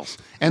scales,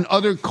 and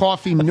other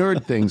coffee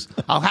nerd things,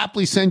 I'll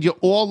happily send you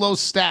all those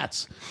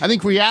stats. I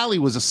think Reali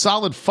was a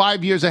solid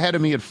 5 years ahead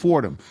of me at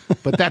Fordham,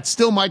 but that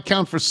still might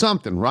count for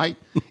something, right?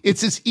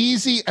 It's as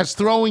easy as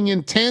throwing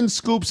in 10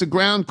 scoops of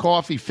ground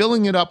coffee,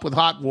 filling it up with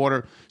hot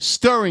water,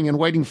 stirring, and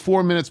waiting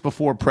 4 minutes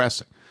before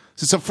pressing.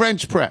 It's a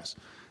French press.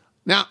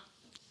 Now,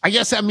 I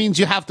guess that means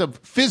you have to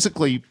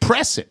physically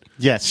press it.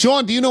 Yes.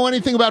 Sean, do you know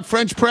anything about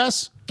French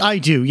press? I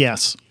do,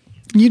 yes.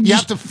 You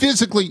have to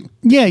physically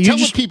you tell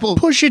just people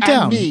push it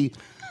down. Me,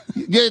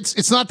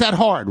 it's not that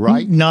hard,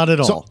 right? Not at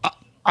all. So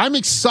I'm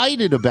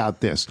excited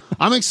about this.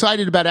 I'm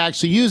excited about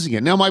actually using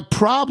it. Now,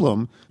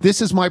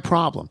 this is my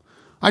problem.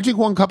 I drink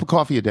 1 cup of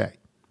coffee a day.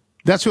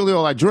 That's really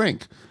all I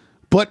drink.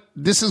 But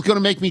this is going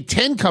to make me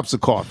 10 cups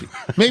of coffee.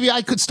 Maybe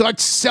I could start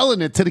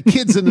selling it to the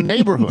kids in the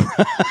neighborhood.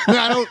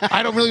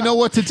 I don't really know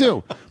what to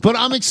do. But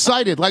I'm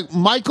excited. Like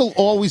Michael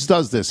always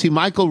does this.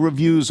 Michael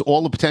reviews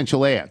all the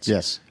potential ads.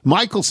 Yes.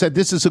 Michael said,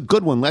 this is a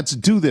good one. Let's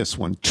do this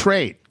one.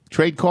 Trade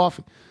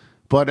coffee.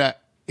 But,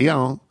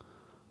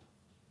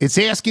 it's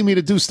asking me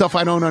to do stuff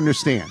I don't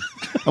understand.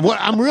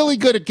 I'm really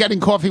good at getting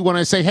coffee when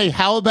I say, hey,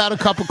 how about a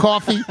cup of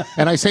coffee?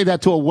 And I say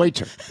that to a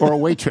waiter or a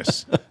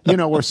waitress,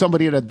 or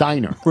somebody at a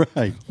diner.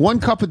 Right. 1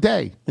 cup a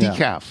day, decaf.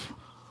 Yeah.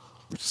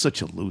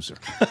 Such a loser.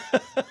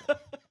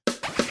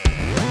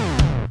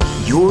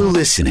 You're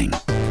listening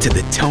to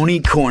the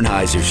Tony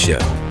Kornheiser Show.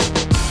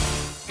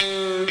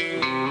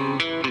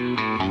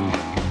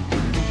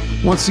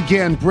 Once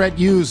again, Brett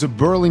Hughes of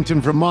Burlington,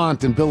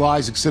 Vermont, and Bill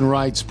Isaacson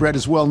writes, Brett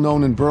is well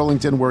known in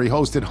Burlington, where he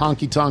hosted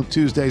Honky Tonk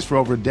Tuesdays for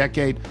over a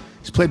decade.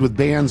 He's played with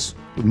bands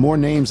with more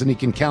names than he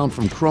can count,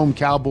 from Chrome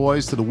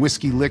Cowboys to the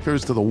Whiskey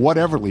Lickers to the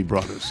Whateverly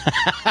Brothers.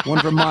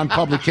 One Vermont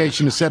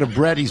publication has said of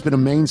Brett, he's been a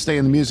mainstay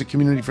in the music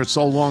community for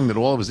so long that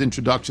all of his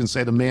introductions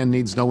say the man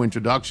needs no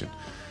introduction.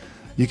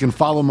 You can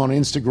follow him on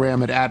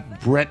Instagram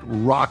at Brett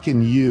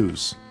Rockin'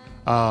 Hughes.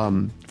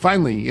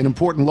 Finally, in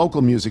important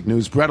local music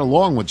news, Brett,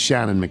 along with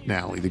Shannon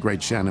McNally, the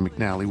great Shannon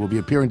McNally, will be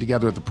appearing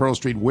together at the Pearl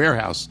Street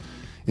Warehouse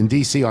in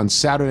D.C. on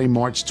Saturday,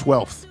 March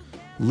 12th.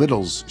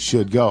 Littles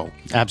should go.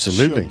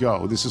 Absolutely. Should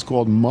go. This is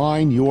called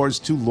Mine, Yours,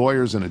 Two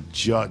Lawyers, and a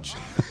Judge.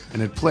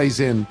 And it plays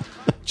in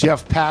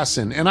Jeff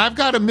Passan. And I've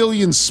got a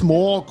million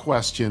small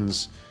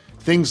questions,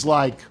 things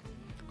like,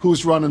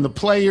 who's running the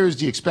players?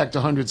 Do you expect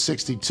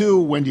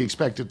 162? When do you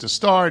expect it to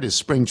start? Is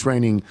spring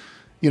training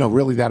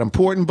really that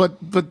important?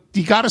 But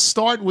you got to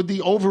start with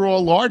the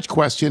overall large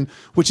question,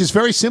 which is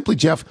very simply,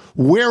 Jeff,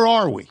 where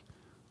are we?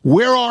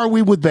 Where are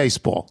we with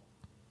baseball?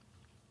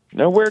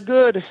 Nowhere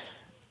good.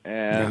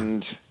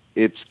 And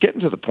it's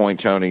getting to the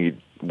point,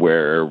 Tony,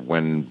 where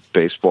when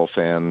baseball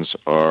fans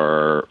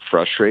are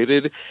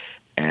frustrated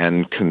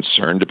and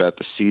concerned about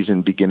the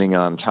season beginning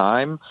on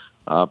time,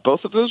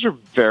 both of those are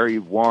very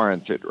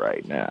warranted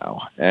right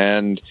now.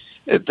 And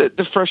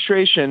the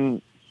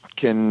frustration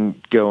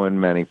can go in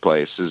many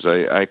places.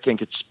 I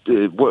think it's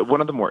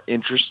one of the more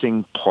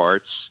interesting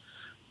parts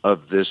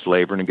of this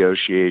labor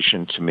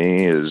negotiation to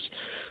me is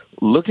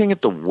looking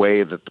at the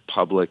way that the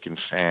public and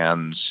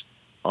fans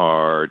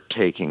are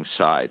taking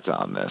sides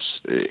on this.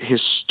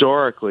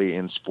 Historically,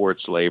 in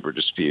sports labor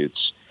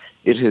disputes,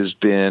 it has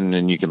been,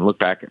 and you can look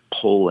back at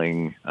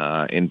polling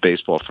in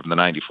baseball from the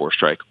 94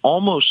 strike,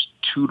 almost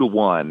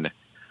 2-1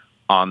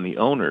 on the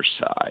owner's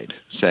side,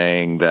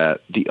 saying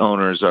that the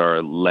owners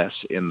are less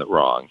in the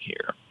wrong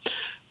here.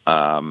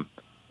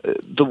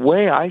 The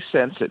way I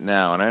sense it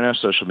now, and I know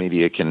social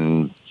media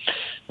can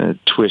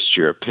twist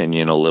your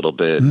opinion a little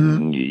bit,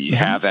 and you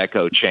have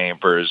echo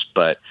chambers,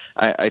 but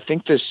I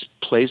think this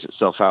plays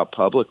itself out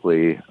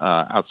publicly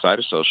outside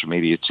of social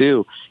media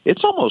too.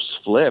 It's almost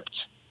flipped.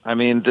 I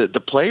mean,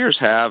 the players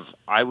have,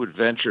 I would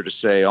venture to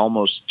say,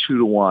 almost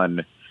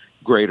 2-1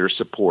 greater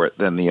support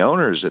than the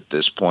owners at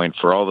this point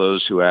for all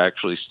those who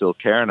actually still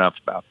care enough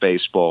about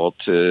baseball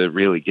to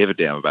really give a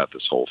damn about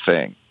this whole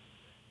thing.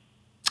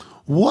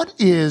 What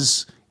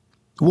is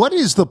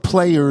the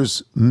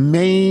player's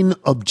main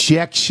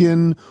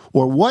objection,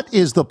 or what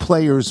is the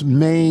player's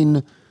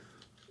main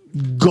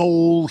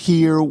goal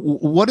here?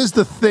 What is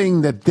the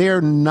thing that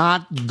they're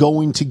not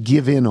going to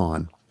give in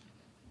on?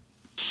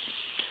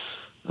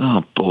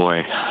 Oh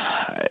boy.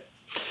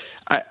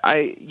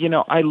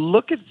 I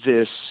look at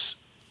this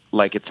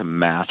like it's a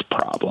math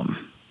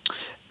problem.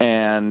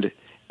 And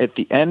at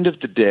the end of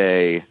the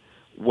day,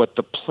 what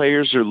the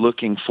players are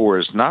looking for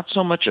is not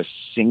so much a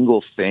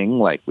single thing,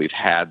 like we've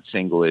had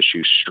single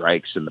issue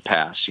strikes in the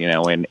past.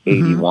 In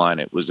 81,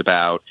 it was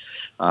about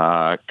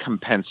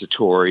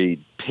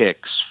compensatory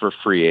picks for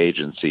free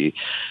agency.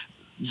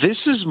 This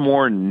is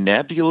more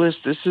nebulous.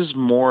 This is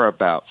more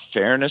about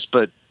fairness,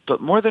 but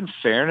more than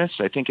fairness,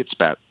 I think it's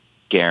about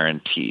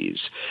guarantees.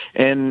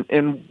 And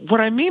what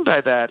I mean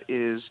by that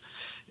is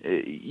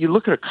you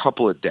look at a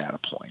couple of data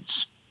points.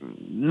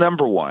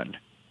 Number one,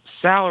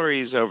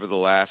 salaries over the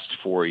last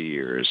 4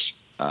 years,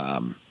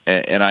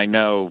 and I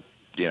know,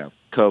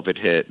 COVID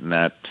hit and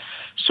that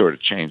sort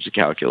of changed the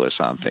calculus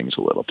on things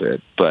a little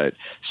bit, but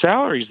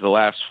salaries the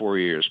last 4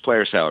 years,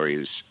 player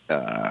salaries,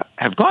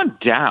 have gone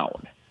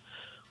down,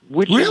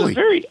 which really? is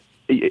a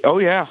very, oh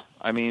yeah.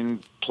 I mean,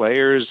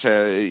 players,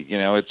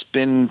 it's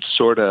been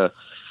sort of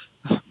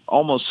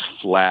almost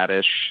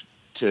flattish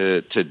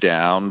to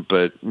down,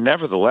 but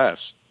nevertheless,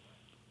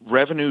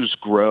 revenues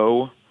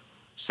grow,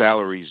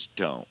 salaries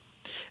don't.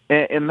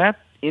 And that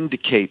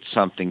indicates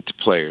something to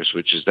players,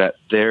 which is that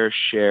their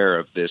share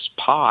of this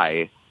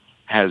pie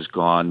has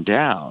gone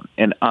down.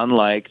 And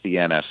unlike the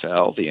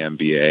NFL, the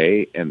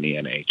NBA, and the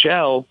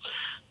NHL,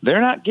 they're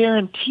not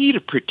guaranteed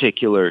a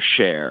particular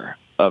share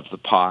of the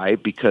pie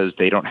because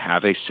they don't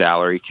have a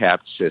salary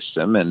cap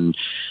system. And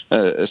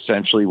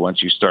essentially,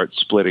 once you start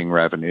splitting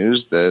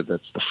revenues, that's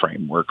the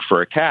framework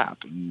for a cap.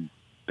 And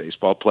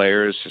baseball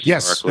players historically,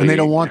 yes, and they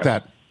don't want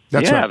that.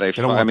 That's yeah, right. they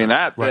don't want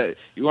that. Right.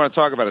 You want to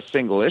talk about a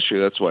single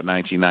issue? That's what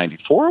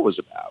 1994 was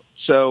about.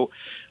 So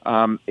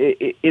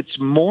it's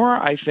more,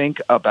 I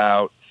think,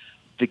 about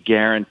the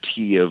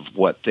guarantee of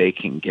what they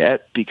can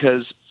get.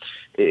 Because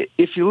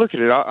if you look at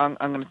it, I'm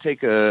going to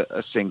take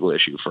a single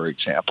issue, for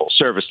example,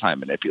 service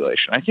time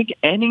manipulation. I think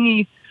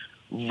any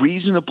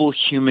reasonable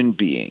human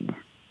being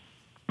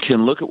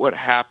can look at what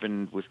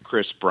happened with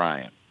Chris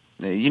Bryant.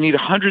 You need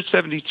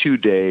 172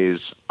 days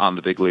on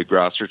the big league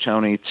roster,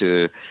 Tony,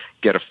 to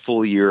get a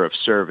full year of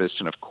service.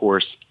 And, of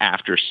course,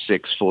 after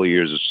 6 full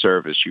years of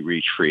service, you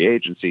reach free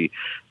agency.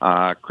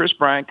 Chris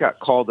Bryant got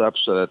called up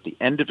so that at the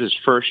end of his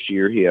first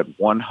year, he had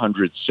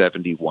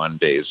 171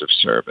 days of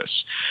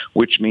service,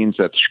 which means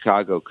that the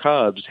Chicago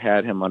Cubs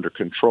had him under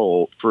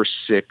control for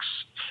 6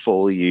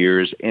 full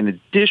years in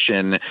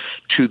addition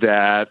to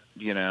that,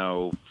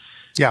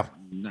 Yeah.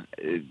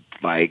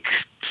 like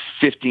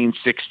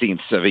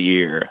 15/16ths of a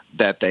year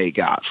that they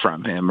got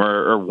from him,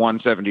 or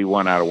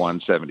 171 out of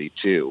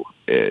 172.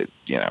 It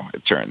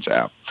turns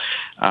out.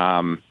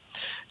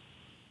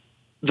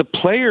 The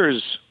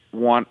players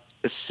want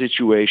a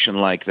situation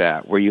like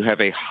that where you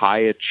have a high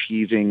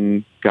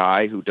achieving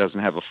guy who doesn't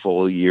have a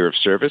full year of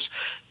service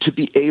to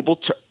be able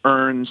to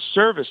earn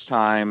service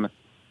time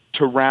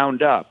to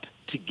round up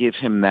to give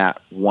him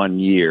that 1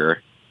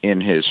 year in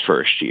his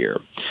first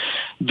year.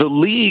 The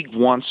league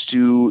wants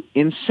to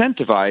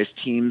incentivize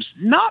teams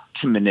not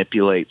to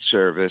manipulate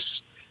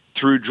service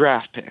through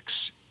draft picks.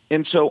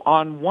 And so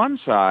on one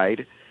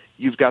side,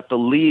 you've got the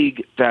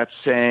league that's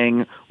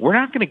saying, we're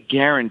not going to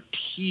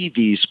guarantee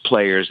these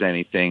players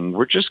anything.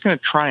 We're just going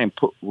to try and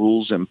put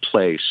rules in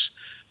place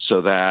so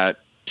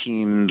that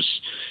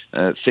teams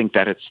think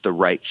that it's the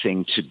right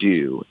thing to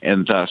do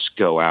and thus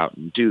go out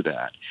and do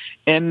that.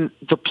 And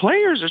the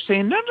players are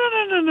saying,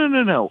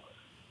 no.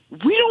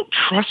 We don't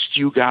trust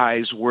you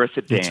guys worth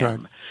a damn. That's right.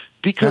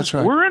 Because That's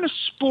right. we're in a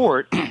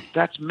sport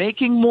that's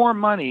making more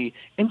money,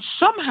 and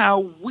somehow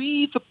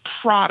we, the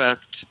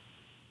product,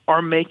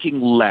 are making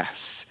less.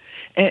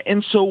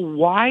 And so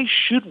why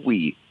should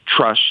we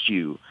trust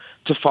you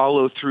to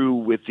follow through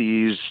with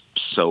these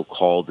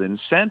so-called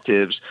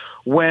incentives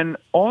when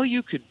all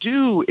you could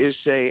do is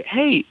say,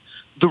 hey,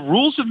 the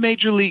rules of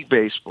Major League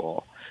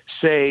Baseball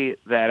say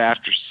that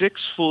after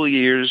 6 full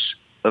years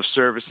of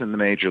service in the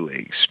major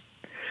leagues,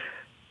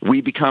 we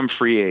become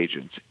free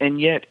agents. And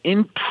yet,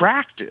 in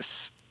practice,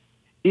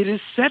 it is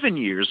 7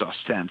 years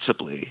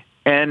ostensibly.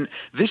 And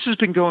this has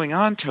been going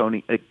on,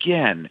 Tony,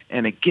 again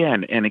and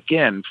again and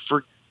again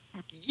for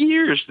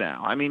years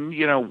now. I mean,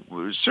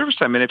 service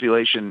time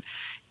manipulation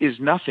is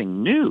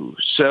nothing new.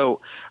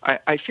 So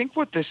I think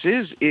what this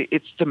is,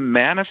 it's the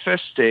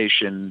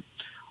manifestation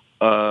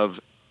of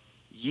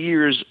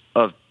years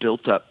of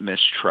built-up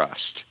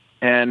mistrust.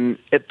 And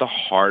at the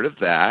heart of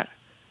that,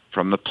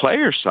 from the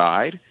player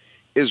side,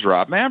 is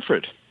Rob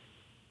Manfred.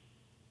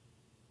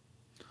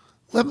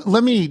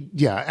 Let me,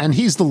 and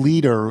he's the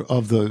leader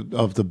of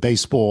the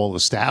baseball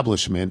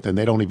establishment, and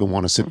they don't even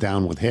want to sit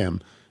down with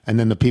him. And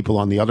then the people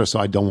on the other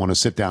side don't want to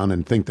sit down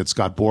and think that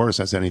Scott Boras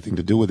has anything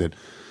to do with it.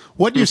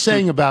 What you're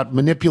saying about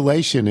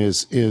manipulation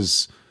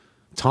is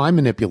time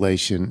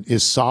manipulation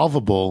is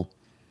solvable,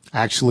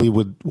 actually,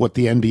 with what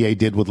the NBA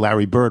did with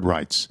Larry Bird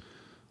rights,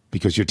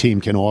 because your team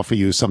can offer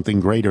you something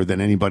greater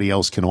than anybody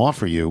else can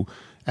offer you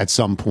at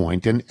some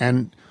point.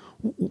 And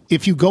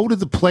if you go to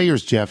the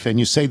players, Jeff, and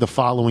you say the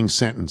following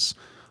sentence,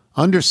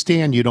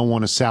 understand you don't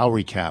want a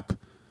salary cap,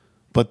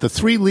 but the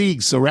 3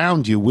 leagues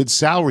around you with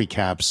salary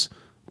caps,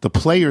 the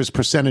players'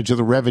 percentage of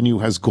the revenue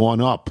has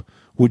gone up.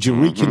 Would you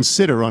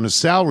reconsider on a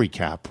salary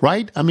cap,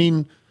 right? I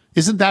mean,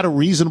 isn't that a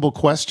reasonable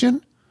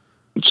question?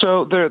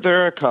 So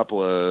there are a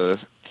couple of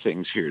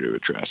things here to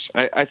address.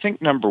 I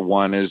think number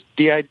one is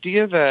the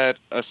idea that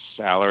a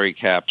salary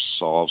cap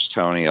solves,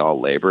 Tony, all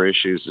labor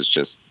issues is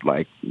just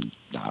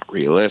not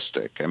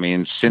realistic. I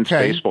mean, since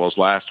baseball's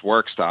last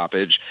work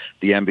stoppage,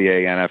 the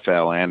NBA,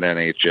 NFL, and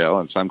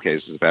NHL in some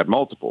cases have had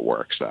multiple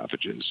work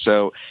stoppages.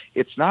 So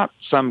it's not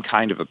some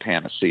kind of a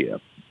panacea.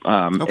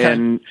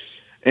 And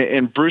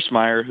Bruce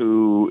Meyer,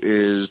 who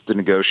is the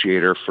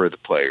negotiator for the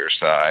player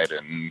side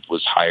and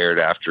was hired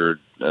after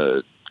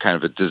kind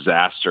of a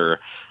disaster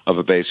of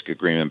a basic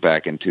agreement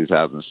back in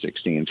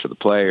 2016 for the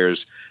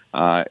players,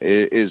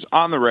 is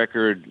on the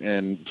record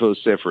and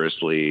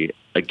vociferously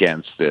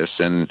against this.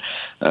 And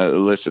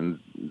listen,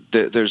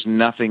 there's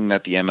nothing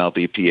that the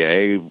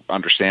MLBPA,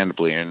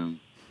 understandably and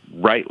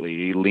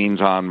rightly,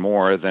 leans on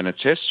more than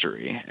its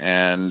history.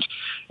 And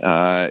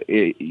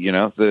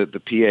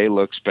the PA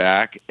looks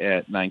back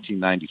at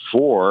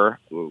 1994,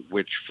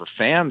 which for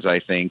fans, I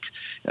think,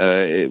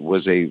 it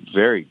was a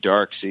very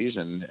dark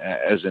season,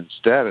 as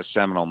instead a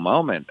seminal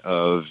moment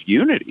of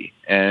unity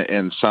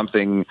and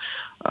something,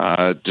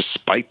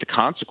 despite the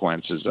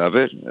consequences of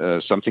it,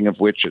 something of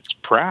which it's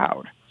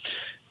proud.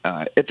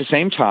 At the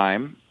same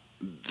time,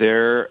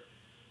 there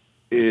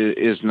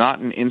is not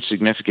an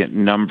insignificant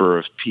number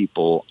of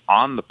people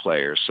on the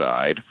player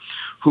side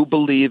who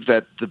believe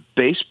that the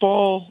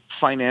baseball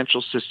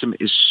financial system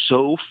is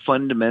so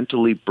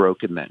fundamentally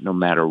broken that no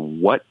matter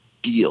what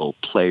deal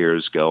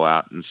players go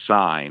out and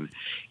sign,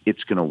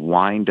 it's going to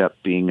wind up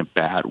being a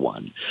bad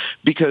one.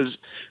 Because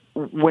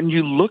when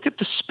you look at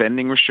the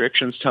spending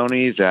restrictions,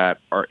 Tony, that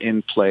are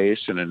in place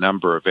in a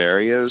number of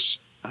areas,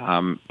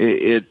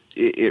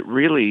 it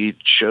really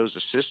shows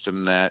a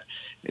system that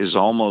is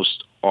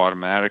almost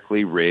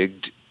automatically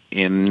rigged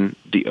in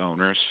the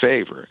owner's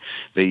favor.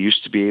 They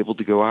used to be able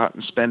to go out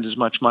and spend as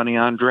much money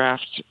on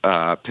draft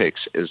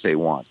picks as they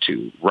want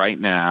to. Right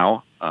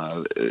now,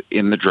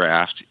 in the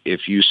draft.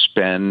 If you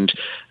spend,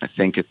 I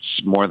think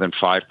it's more than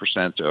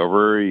 5%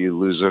 over, you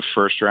lose a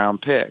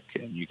first-round pick,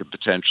 and you could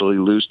potentially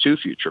lose 2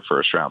 future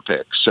first-round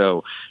picks.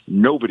 So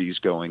nobody's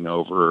going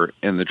over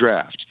in the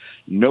draft.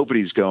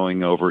 Nobody's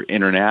going over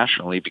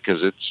internationally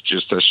because it's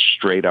just a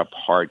straight-up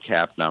hard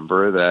cap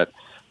number that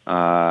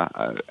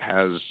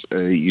has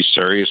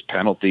usurious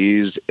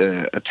penalties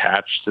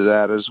attached to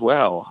that as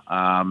well.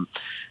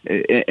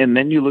 And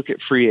then you look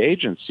at free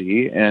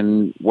agency,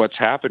 and what's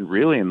happened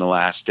really in the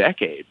last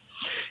decade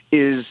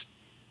is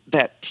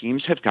that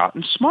teams have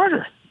gotten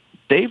smarter.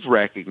 They've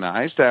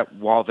recognized that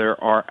while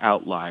there are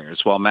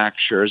outliers, while Max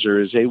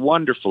Scherzer is a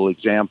wonderful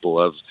example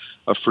of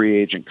a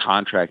free agent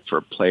contract for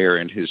a player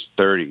in his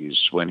 30s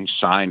when he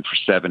signed for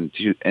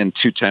 $7 and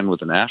 $210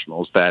 with the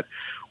Nationals that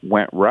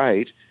went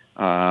right,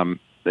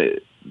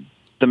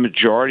 the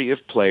majority of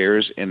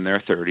players in their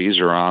 30s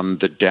are on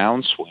the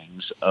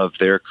downswings of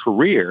their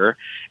career,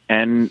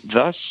 and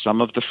thus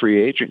some of the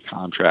free agent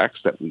contracts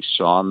that we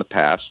saw in the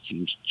past,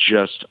 teams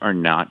just are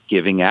not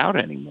giving out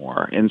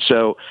anymore. And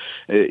so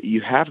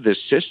you have this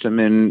system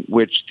in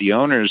which the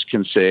owners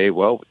can say,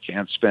 well, we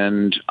can't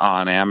spend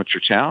on amateur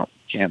talent,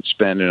 can't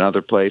spend in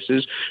other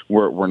places.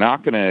 We're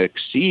not going to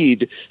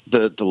exceed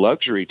the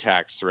luxury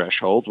tax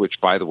threshold, which,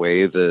 by the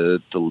way,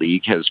 the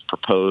league has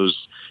proposed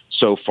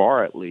so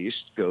far at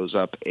least goes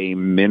up a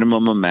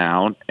minimum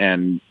amount,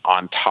 and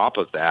on top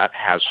of that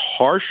has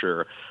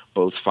harsher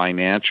both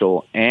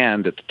financial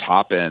and at the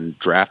top end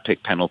draft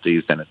pick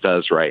penalties than it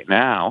does right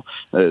now.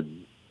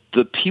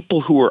 The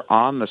people who are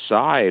on the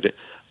side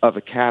of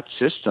a cap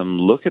system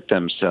look at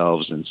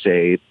themselves and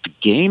say, the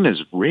game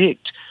is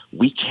rigged.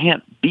 We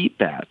can't beat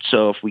that.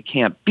 So if we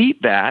can't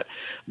beat that,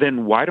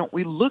 then why don't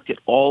we look at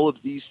all of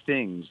these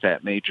things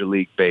that Major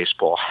League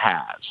Baseball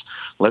has?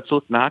 Let's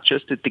look not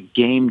just at the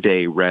game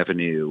day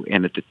revenue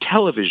and at the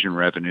television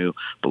revenue,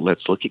 but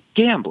let's look at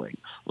gambling.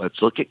 Let's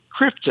look at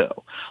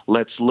crypto.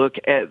 Let's look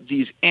at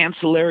these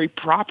ancillary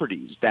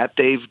properties that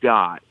they've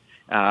got.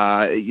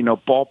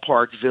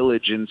 Ballpark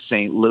Village in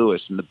St.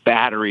 Louis and the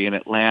Battery in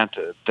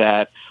Atlanta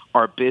that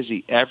are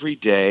busy every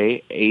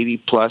day,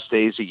 80-plus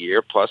days a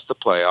year, plus the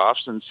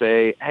playoffs, and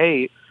say,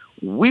 hey,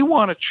 we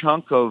want a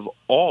chunk of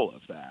all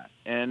of that.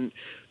 And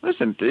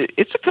listen,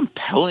 it's a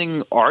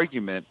compelling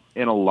argument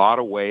in a lot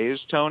of ways,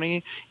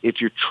 Tony,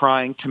 if you're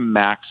trying to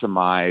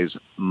maximize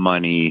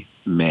money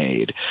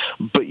made.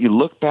 But you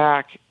look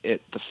back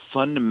at the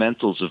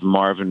fundamentals of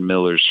Marvin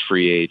Miller's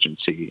free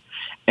agency,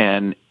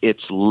 and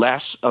it's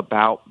less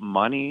about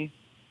money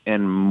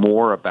and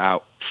more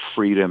about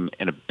freedom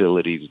and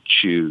ability to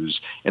choose.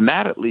 And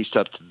that, at least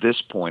up to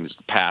this point, is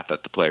the path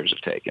that the players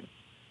have taken.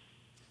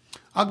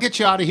 I'll get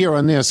you out of here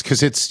on this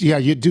because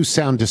you do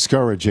sound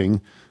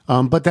discouraging.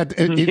 But that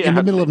in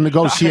the middle of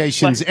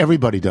negotiations,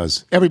 everybody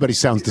does. Everybody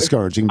sounds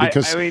discouraging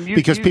because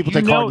people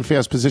take hard and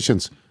fast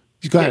positions.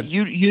 Go ahead.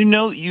 You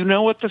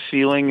know what the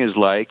feeling is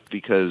like,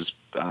 because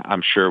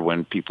I'm sure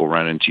when people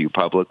run into you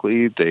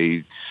publicly,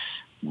 they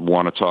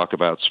want to talk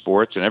about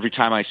sports. And every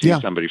time I see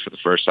somebody for the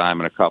first time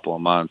in a couple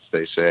of months,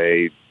 they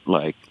say,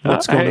 like,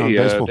 what's going on in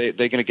baseball? They're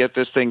going to get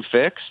this thing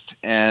fixed.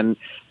 And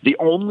the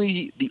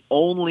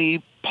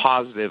only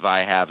positive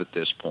I have at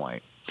this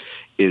point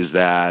is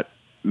that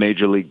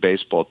Major League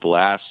Baseball at the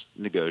last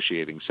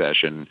negotiating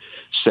session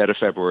set a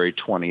February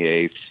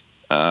 28th,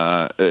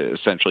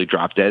 essentially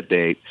drop dead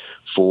date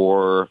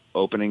for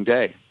opening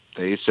day.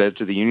 They said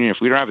to the union, if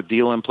we don't have a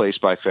deal in place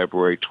by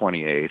February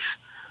 28th,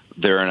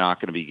 there are not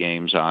going to be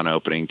games on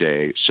opening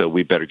day, so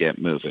we better get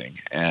moving.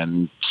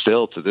 And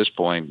still, to this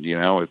point,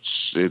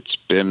 it's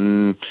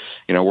been,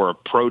 we're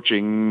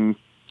approaching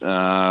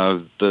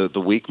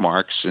the week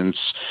mark since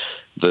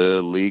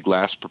the league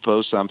last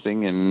proposed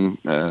something, and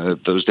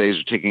those days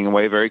are ticking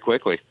away very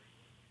quickly.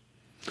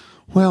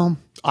 Well,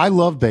 I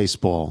love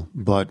baseball,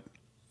 but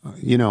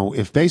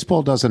if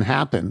baseball doesn't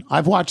happen,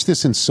 I've watched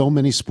this in so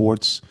many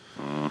sports,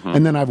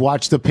 and then I've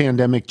watched the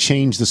pandemic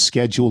change the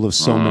schedule of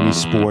so many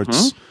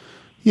sports.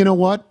 You know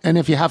what? And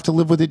if you have to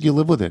live with it, you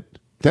live with it.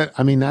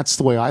 That's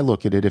the way I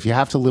look at it. If you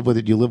have to live with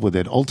it, you live with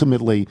it.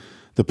 Ultimately,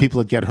 the people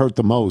that get hurt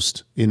the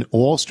most in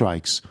all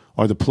strikes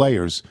are the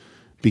players,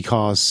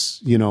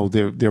 because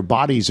their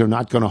bodies are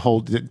not going to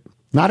hold.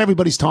 Not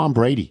everybody's Tom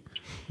Brady.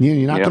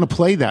 You're not going to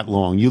play that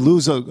long. You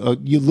lose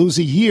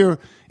a year.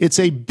 It's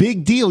a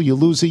big deal. You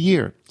lose a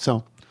year.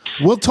 So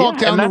we'll talk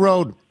down the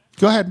road.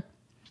 Go ahead.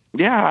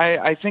 Yeah,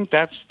 I think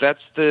that's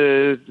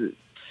the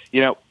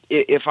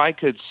if I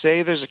could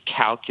say there's a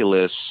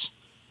calculus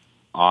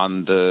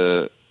on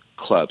the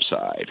club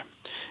side,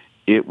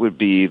 it would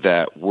be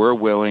that we're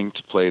willing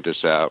to play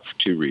this out for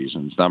two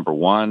reasons. Number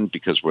one,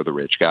 because we're the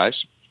rich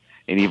guys.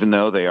 And even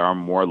though they are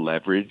more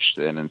leveraged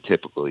than in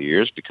typical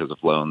years because of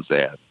loans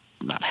they have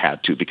not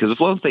had to, because of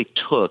loans they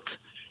took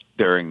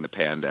during the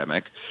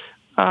pandemic,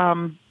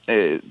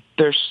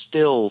 they're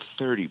still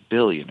 30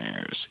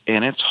 billionaires,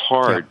 and it's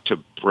hard to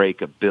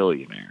break a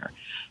billionaire.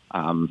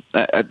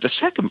 The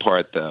second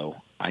part, though,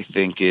 I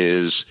think,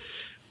 is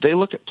they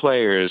look at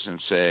players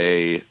and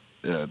say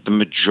the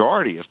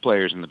majority of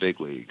players in the big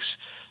leagues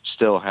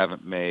still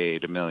haven't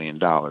made $1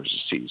 million a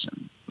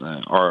season,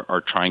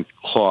 are trying to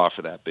claw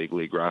for that big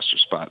league roster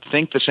spot.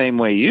 Think the same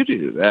way you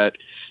do, that,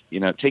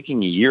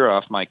 taking a year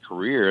off my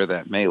career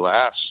that may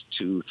last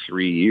 2-3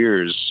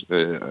 years,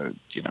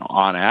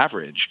 on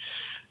average,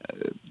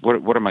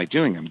 what am I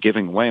doing? I'm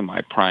giving away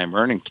my prime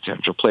earning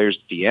potential. Players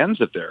at the ends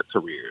of their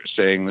careers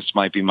saying this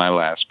might be my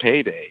last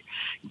payday.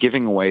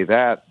 Giving away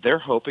that, they're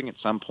hoping at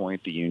some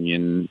point the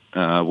union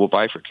will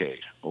bifurcate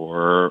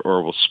or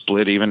will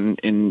split even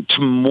into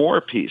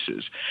more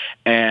pieces.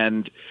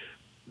 And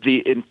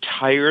the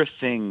entire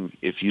thing,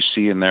 if you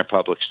see in their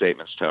public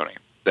statements, Tony,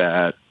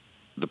 that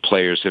the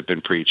players have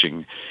been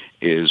preaching,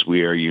 is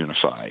we are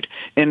unified.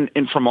 And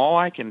from all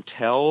I can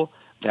tell,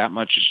 that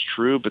much is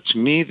true. But to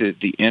me,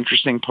 the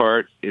interesting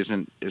part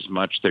isn't as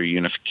much their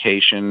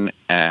unification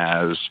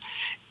as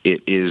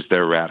it is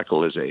their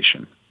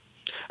radicalization.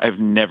 I've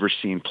never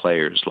seen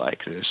players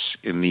like this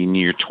in the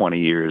near 20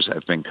 years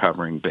I've been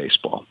covering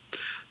baseball.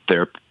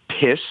 They're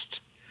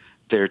pissed,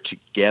 they're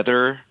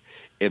together,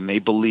 and they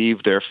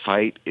believe their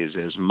fight is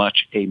as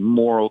much a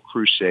moral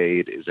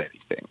crusade as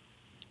anything.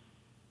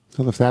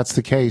 Well, if ththat's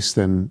the case,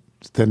 then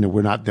they're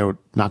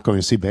not going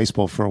to see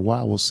baseball for a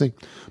while. We'll see.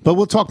 But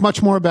we'll talk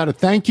much more about it.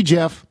 Thank you,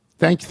 Jeff.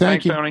 Thank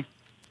Thanks, you. Tony.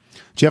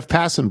 Jeff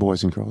Passan,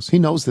 boys and girls. He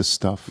knows this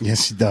stuff.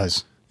 Yes, he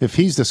does. If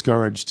he's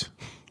discouraged,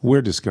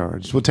 we're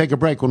discouraged. We'll take a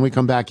break. When we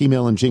come back,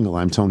 email and jingle.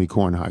 I'm Tony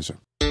Kornheiser.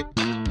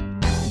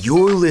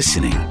 You're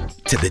listening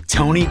to The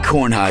Tony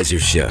Kornheiser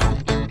Show.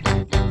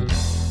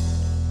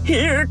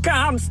 Here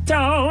comes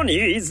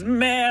Tony's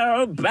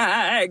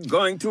mailbag,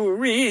 going to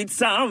read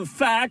some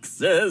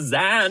faxes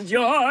and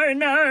your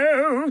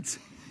notes.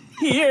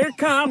 Here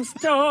comes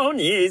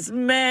Tony's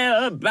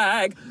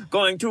mailbag,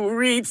 going to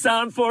read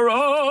some for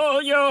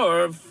all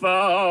your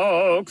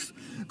folks.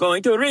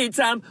 Going to read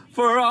some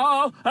for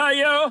all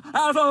you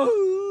folks.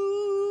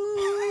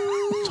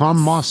 Tom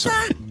Mosser.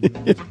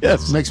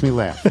 Yes. Makes me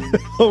laugh.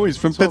 Always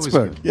from It's always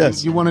Pittsburgh. good.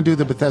 Yes. You want to do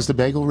the Bethesda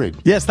Bagel read?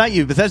 Yes, thank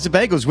you. Bethesda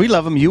Bagels. We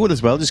love them. You would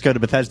as well. Just go to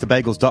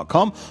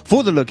BethesdaBagels.com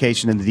for the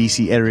location in the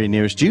D.C. area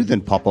nearest you.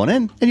 Then pop on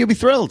in and you'll be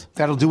thrilled.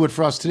 That'll do it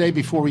for us today.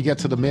 Before we get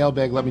to the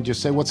mailbag, let me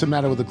just say, what's the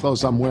matter with the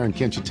clothes I'm wearing?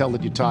 Can't you tell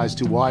that your tie's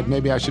too wide?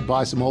 Maybe I should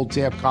buy some old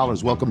tab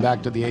collars. Welcome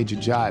back to the age of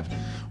jive.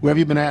 Where have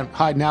you been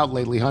hiding out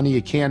lately, honey?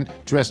 You can't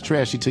dress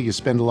trashy till you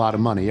spend a lot of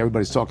money.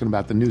 Everybody's talking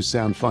about the news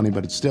sound funny,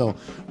 but it's still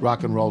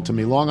rock and roll to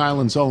me. Long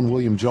Island's own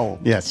William Joel.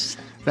 Yes.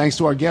 Thanks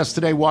to our guest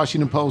today,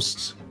 Washington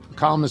Post's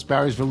columnist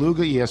Barry Verluga,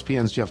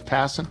 ESPN's Jeff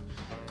Passan.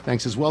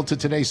 Thanks as well to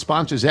today's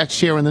sponsors,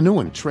 X-Share and the new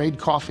one, Trade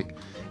Coffee.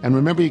 And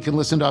remember, you can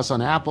listen to us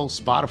on Apple,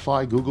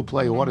 Spotify, Google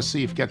Play,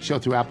 Odyssey. If you get the show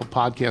through Apple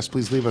Podcasts,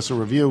 please leave us a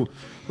review.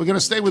 We're going to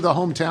stay with the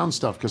hometown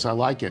stuff because I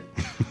like it.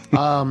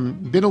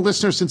 Been a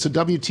listener since the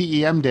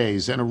WTEM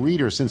days and a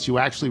reader since you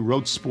actually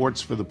wrote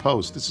sports for the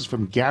Post. This is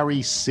from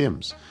Gary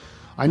Sims.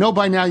 I know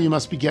by now you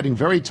must be getting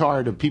very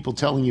tired of people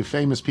telling you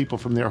famous people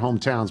from their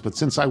hometowns, but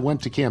since I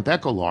went to Camp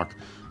Echolark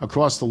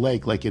across the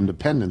lake, Lake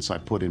Independence, I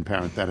put in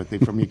parenthetically,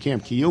 from your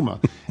Camp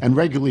Kiuma, and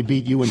regularly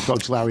beat you and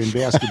Coach Larry in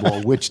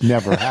basketball, which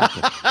never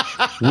happened.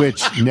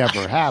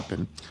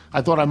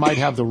 I thought I might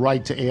have the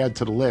right to add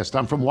to the list.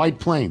 I'm from White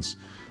Plains.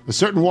 A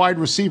certain wide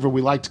receiver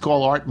we like to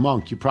call Art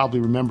Monk. You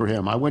probably remember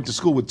him. I went to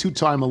school with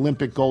two-time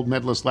Olympic gold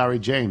medalist Larry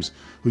James,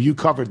 who you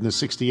covered in the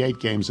 68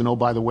 games. And oh,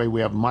 by the way,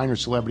 we have a minor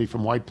celebrity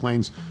from White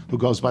Plains who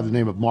goes by the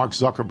name of Mark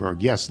Zuckerberg.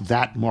 Yes,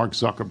 that Mark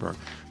Zuckerberg.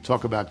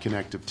 Talk about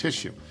connective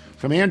tissue.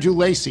 From Andrew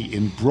Lacey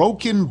in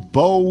Broken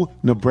Bow,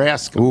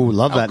 Nebraska. Ooh,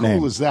 love that name. How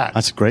cool is that?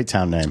 That's a great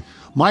town name.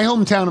 My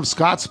hometown of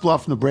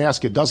Scottsbluff,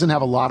 Nebraska doesn't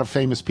have a lot of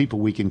famous people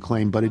we can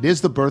claim, but it is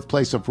the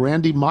birthplace of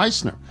Randy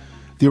Meisner,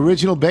 the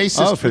original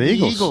bassist for the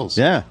Eagles.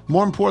 Yeah.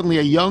 More importantly,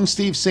 a young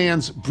Steve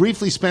Sands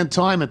briefly spent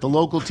time at the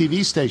local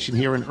TV station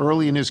here and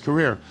early in his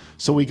career,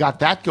 so we got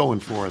that going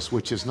for us,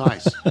 which is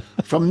nice.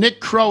 From Nick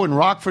Crow in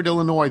Rockford,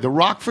 Illinois, the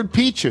Rockford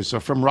Peaches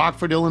are from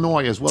Rockford,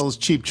 Illinois, as well as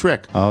Cheap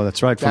Trick. Oh,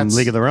 that's right, from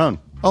League of Their Own.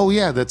 Oh,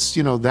 yeah, that's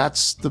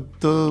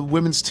the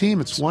women's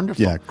team. It's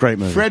wonderful. Yeah, great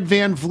movie. Fred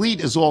Van Vliet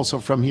is also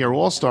from here,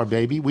 All-Star,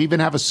 baby. We even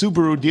have a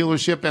Subaru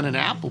dealership and an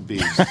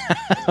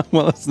Applebee's.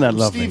 Well, isn't that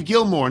lovely? Steve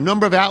Gilmore,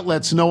 number of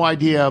outlets, no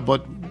idea,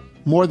 but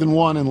more than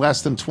one and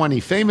less than 20.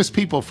 Famous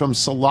people from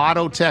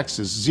Salado,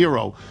 Texas,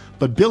 0.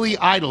 But Billy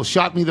Idol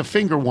shot me the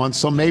finger once,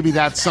 so maybe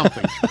that's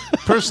something.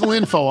 Personal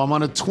info, I'm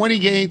on a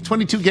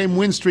 22-game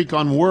win streak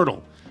on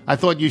Wordle. I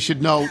thought you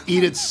should know.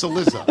 Edith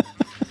Saliza.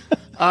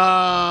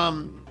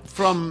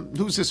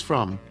 Who's this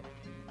from?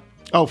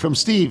 Oh, from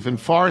Steve in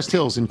Forest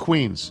Hills in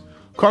Queens.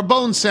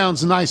 Carbone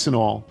sounds nice and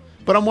all,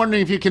 but I'm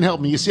wondering if you can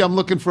help me. You see, I'm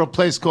looking for a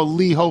place called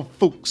Leho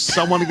Fuchs.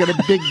 I want to get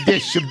a big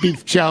dish of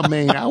beef chow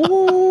mein.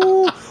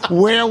 Ooh,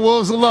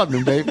 Werewolves of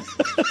London, baby.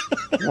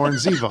 Warren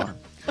Zevon.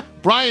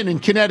 Brian in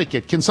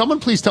Connecticut. Can someone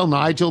please tell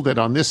Nigel that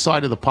on this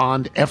side of the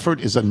pond, effort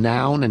is a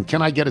noun, and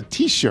can I get a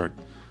T-shirt?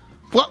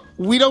 What?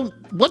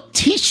 What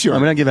T-shirt?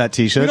 I'm going to give out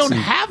T-shirts. We don't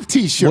have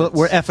T-shirts.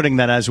 We're efforting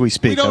that as we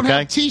speak, We don't okay?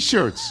 have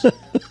T-shirts.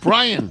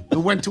 Brian, who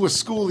went to a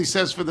school, he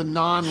says, for the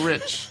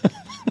non-rich.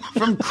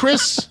 From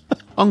Chris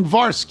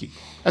Ungvarsky.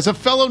 As a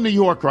fellow New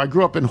Yorker, I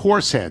grew up in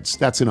Horseheads.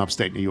 That's in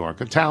upstate New York,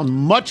 a town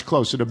much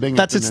closer to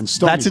Binghamton than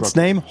Stony Brook. That's its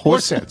name?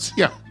 Horseheads.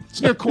 Yeah.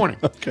 It's near Corning.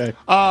 Okay.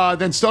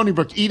 Then Stony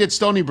Brook. Eat at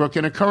Stony Brook.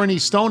 And a current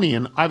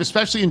Estonian, I've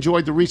especially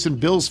enjoyed the recent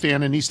Bills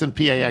fan and Eastern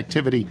PA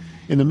activity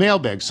in the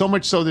mailbag, so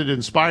much so that it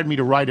inspired me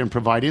to write and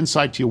provide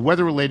insight to your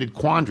weather-related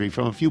quandary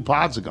from a few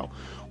pods ago.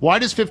 Why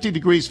does 50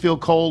 degrees feel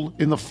cold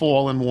in the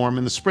fall and warm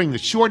in the spring? The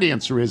short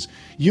answer is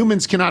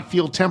humans cannot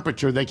feel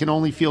temperature. They can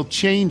only feel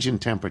change in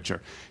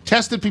temperature.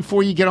 Test it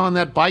before you get on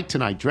that bike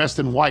tonight, dressed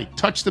in white.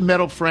 Touch the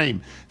metal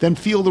frame, then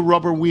feel the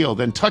rubber wheel,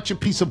 then touch a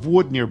piece of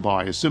wood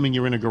nearby, assuming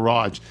you're in a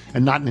garage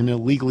and not in an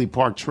illegally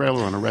parked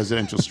trailer on a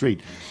residential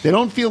street. They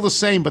don't feel the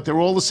same, but they're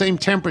all the same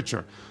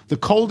temperature. The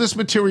coldest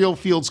material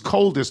feels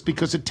coldest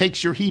because it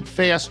takes your heat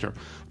faster.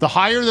 The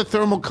higher the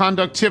thermal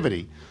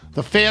conductivity,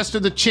 the faster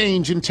the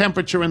change in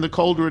temperature and the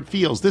colder it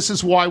feels. This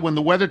is why when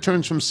the weather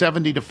turns from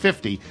 70 to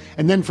 50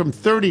 and then from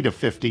 30 to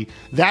 50,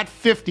 that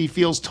 50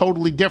 feels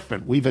totally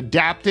different. We've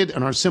adapted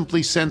and are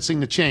simply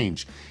sensing the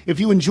change. If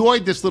you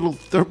enjoyed this little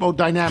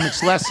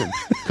thermodynamics lesson,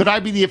 could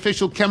I be the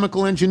official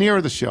chemical engineer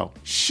of the show?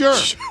 Sure.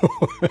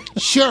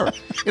 Sure.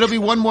 It'll be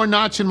one more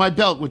notch in my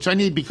belt, which I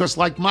need because,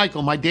 like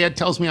Michael, my dad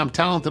tells me I'm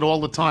talented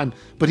all the time,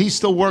 but he's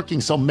still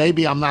working, so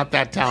maybe I'm not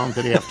that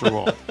talented after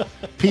all.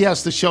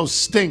 P.S. The show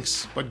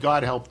stinks, but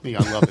God help me,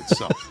 I love it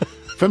so.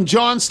 From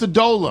John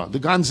Stadola, the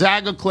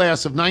Gonzaga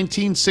class of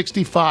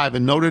 1965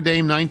 and Notre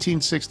Dame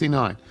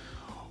 1969.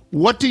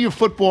 What do your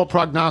football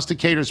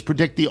prognosticators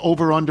predict the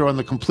over-under on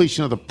the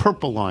completion of the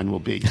purple line will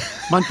be?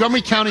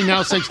 Montgomery County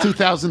now says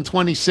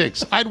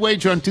 2026. I'd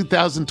wager on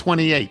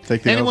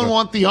 2028. Anyone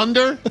want the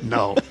under?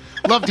 No.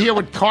 Love to hear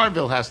what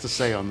Carville has to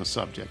say on the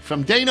subject.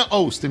 From Dana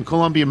Ost in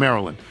Columbia,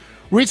 Maryland.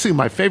 Recently,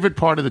 my favorite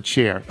part of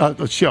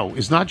the show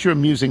is not your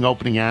amusing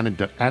opening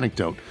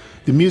anecdote,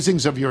 the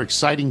musings of your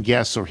exciting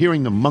guests, or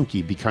hearing the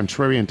monkey be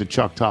contrarian to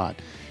Chuck Todd.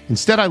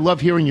 Instead, I love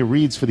hearing your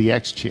reads for the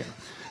X chair.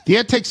 The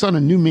ad takes on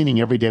a new meaning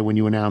every day when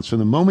you announce. From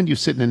the moment you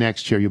sit in an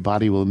X chair, your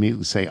body will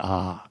immediately say,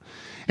 ah.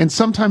 And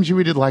sometimes you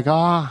read it like,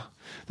 ah,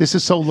 this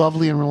is so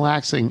lovely and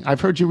relaxing.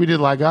 I've heard you read it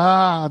like,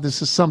 ah,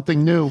 this is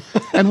something new.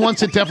 And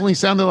once it definitely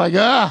sounded like,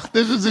 ah,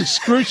 this is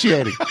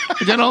excruciating,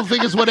 which I don't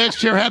think is what X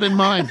chair had in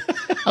mind.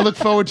 I look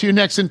forward to your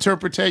next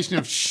interpretation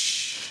of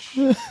shh.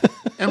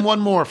 And one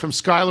more from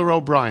Skylar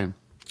O'Brien.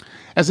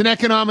 As an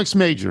economics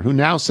major who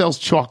now sells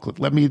chocolate,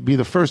 let me be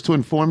the first to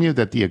inform you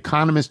that the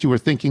economist you were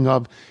thinking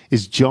of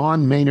is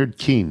John Maynard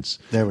Keynes.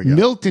 There we go.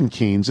 Milton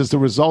Keynes is the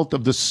result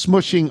of the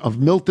smushing of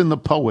Milton the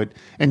poet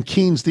and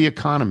Keynes the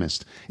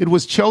economist. It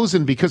was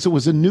chosen because it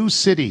was a new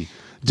city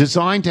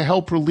designed to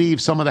help relieve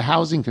some of the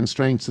housing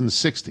constraints in the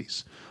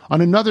 60s. On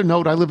another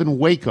note, I live in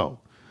Waco.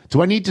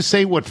 Do I need to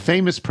say what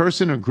famous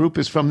person or group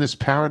is from this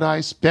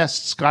paradise?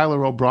 Best,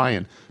 Skylar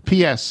O'Brien.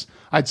 P.S.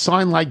 I'd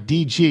sign like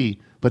DG,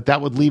 but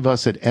that would leave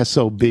us at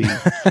SOB.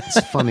 It's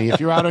funny. If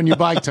you're out on your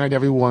bike tonight,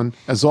 everyone,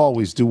 as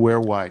always, do wear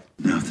white.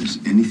 Now, if there's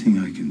anything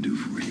I can do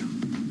for you,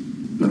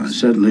 well, I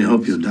certainly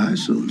hope you'll die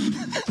soon.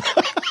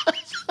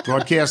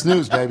 Broadcast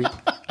news, baby.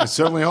 I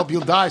certainly hope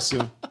you'll die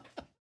soon.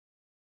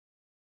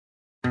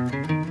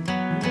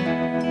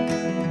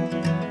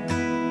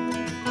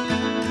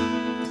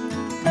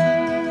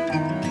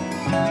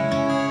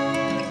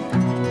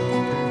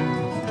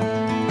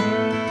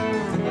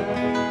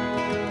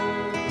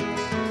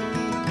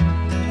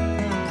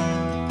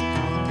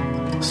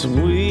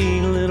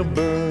 Sweet little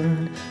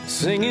bird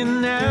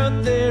singing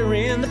out there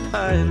in the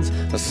pines,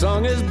 a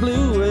song as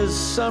blue as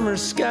summer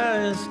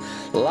skies,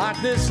 like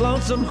this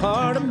lonesome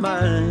heart of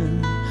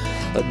mine.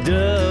 A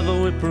dove,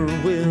 a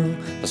whippoorwill,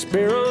 a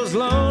sparrow's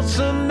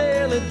lonesome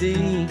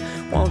melody.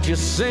 Won't you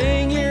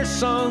sing your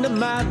song to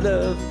my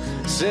love?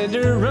 Send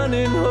her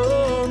running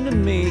home to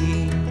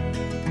me.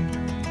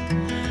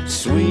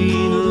 Sweet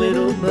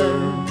little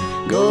bird,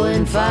 go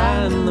and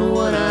find the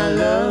one I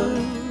love.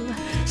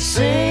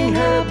 Sing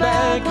her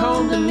back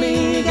home to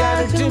me,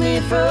 got her to me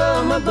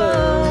from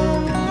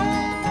above.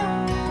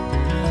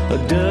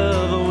 A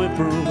dove, a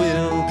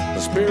whippoorwill, a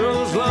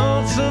sparrow's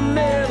lonesome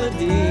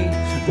melody.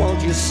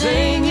 Won't you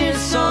sing your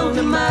song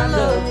to my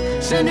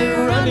love? Send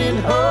her running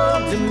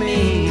home to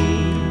me.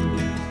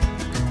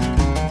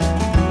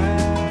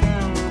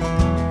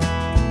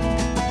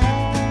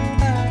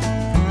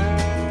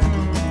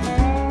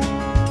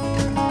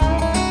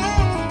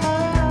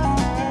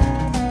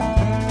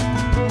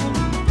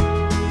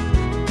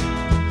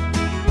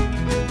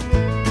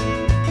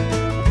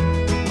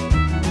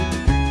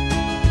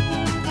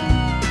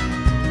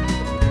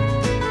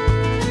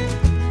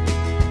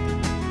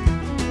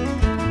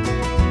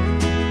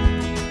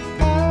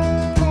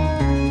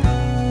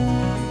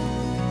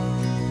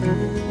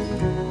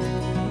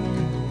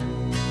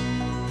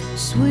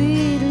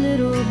 Sweet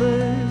little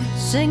bird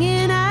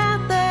singing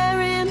out there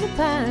in the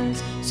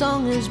pines,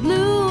 song as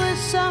blue as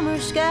summer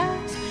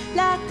skies,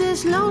 like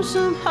this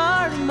lonesome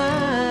heart of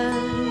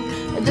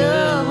mine. A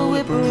dove, a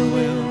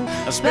whippoorwill,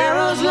 a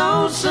sparrow's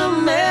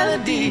lonesome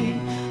melody.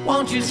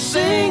 Won't you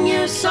sing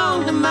your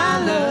song to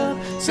my love?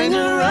 Sing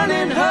her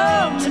running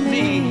home to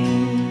me.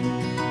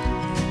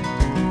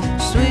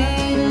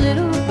 Sweet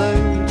little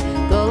bird,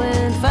 go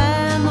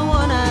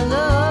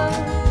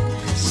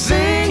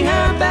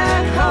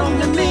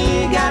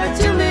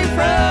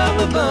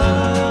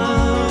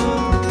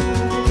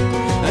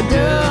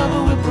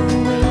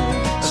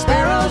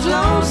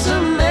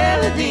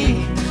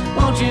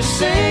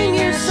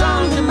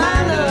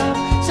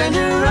send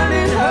her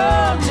running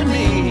home to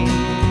me.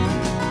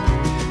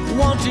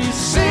 Won't you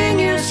sing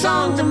your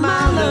song to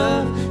my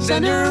love,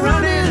 send her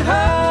running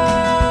home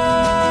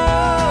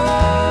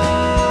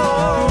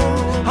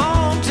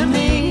to me.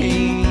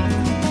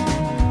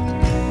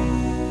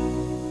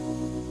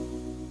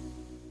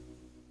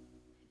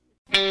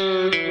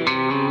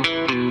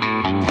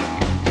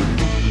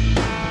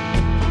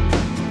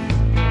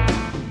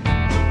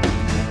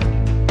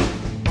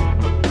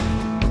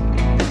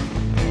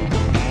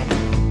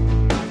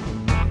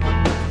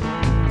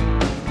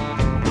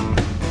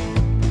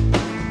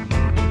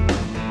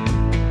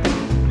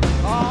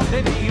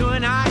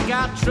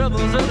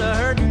 Troubles of the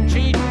hurting,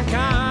 cheating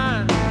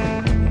kind.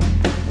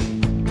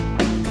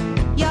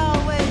 You're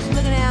always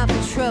looking out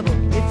for trouble.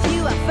 If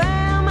you I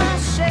found my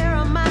share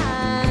of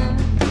mine.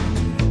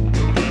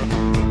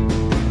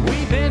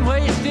 We've been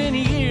wasting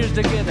years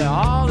together,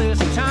 all this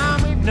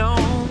time we've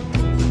known.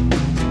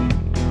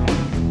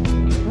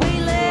 We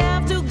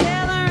live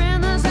together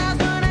in this house,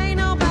 but ain't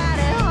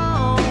nobody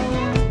home.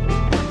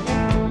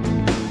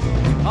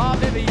 Oh,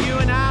 baby, you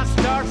and I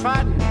start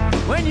fighting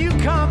when you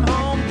come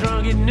home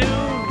drunk at noon.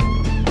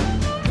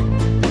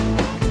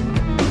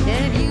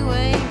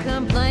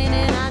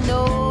 Complaining, I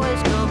know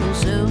it's coming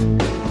soon.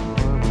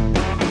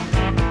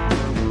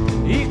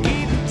 You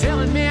keep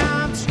telling me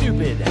I'm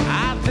stupid.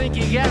 I think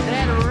you got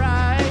that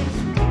right.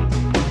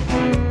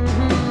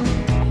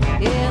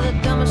 Mm-hmm. Yeah, the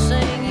dumbest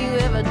thing you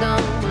ever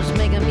done was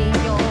making me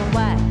your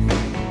wife.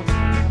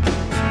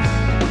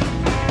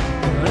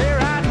 They're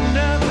writing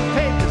up the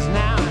papers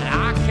now, and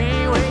I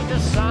can't wait to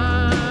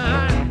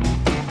sign.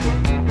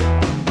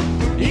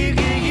 You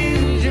can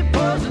use your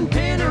poison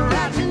pen to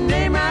write your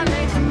name right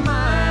next to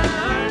mine.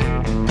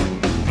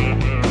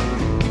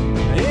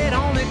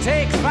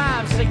 Takes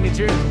 5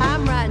 signatures.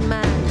 I'm writing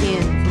mine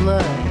in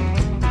blood.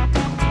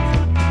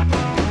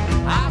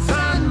 I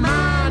sign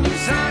mine, you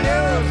sign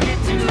yours. Get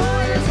 2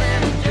 lawyers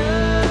and a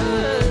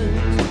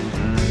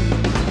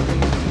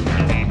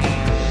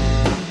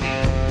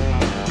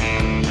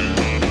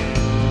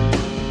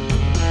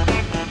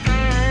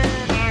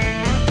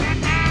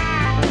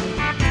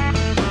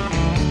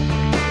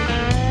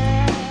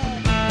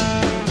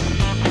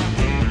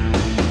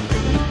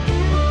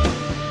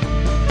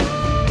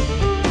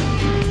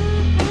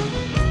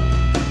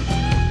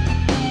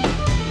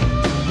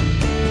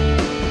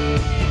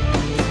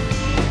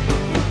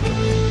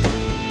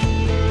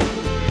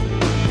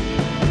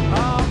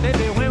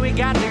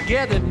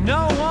together,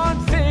 no one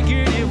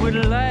figured it would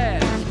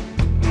last.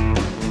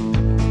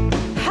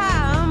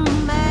 How a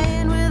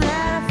man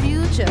without a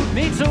future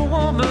meets a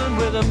woman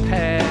with a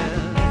past.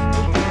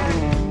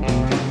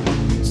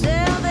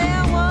 Still,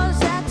 there was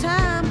that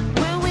time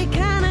when we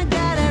kinda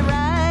got it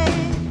right.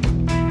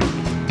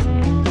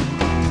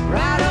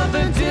 Right up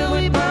until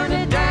we burned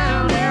it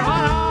down there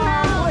on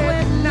our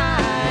wedding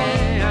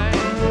night.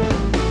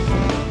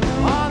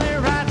 Oh,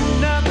 they're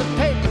writing up the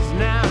papers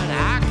now, and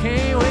I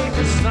can't wait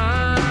to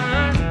sign.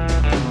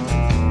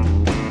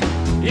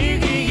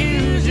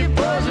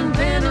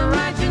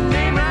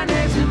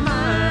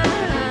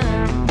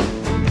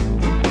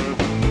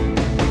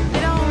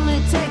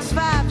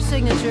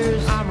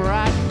 I'm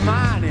writing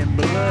mine in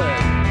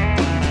blood.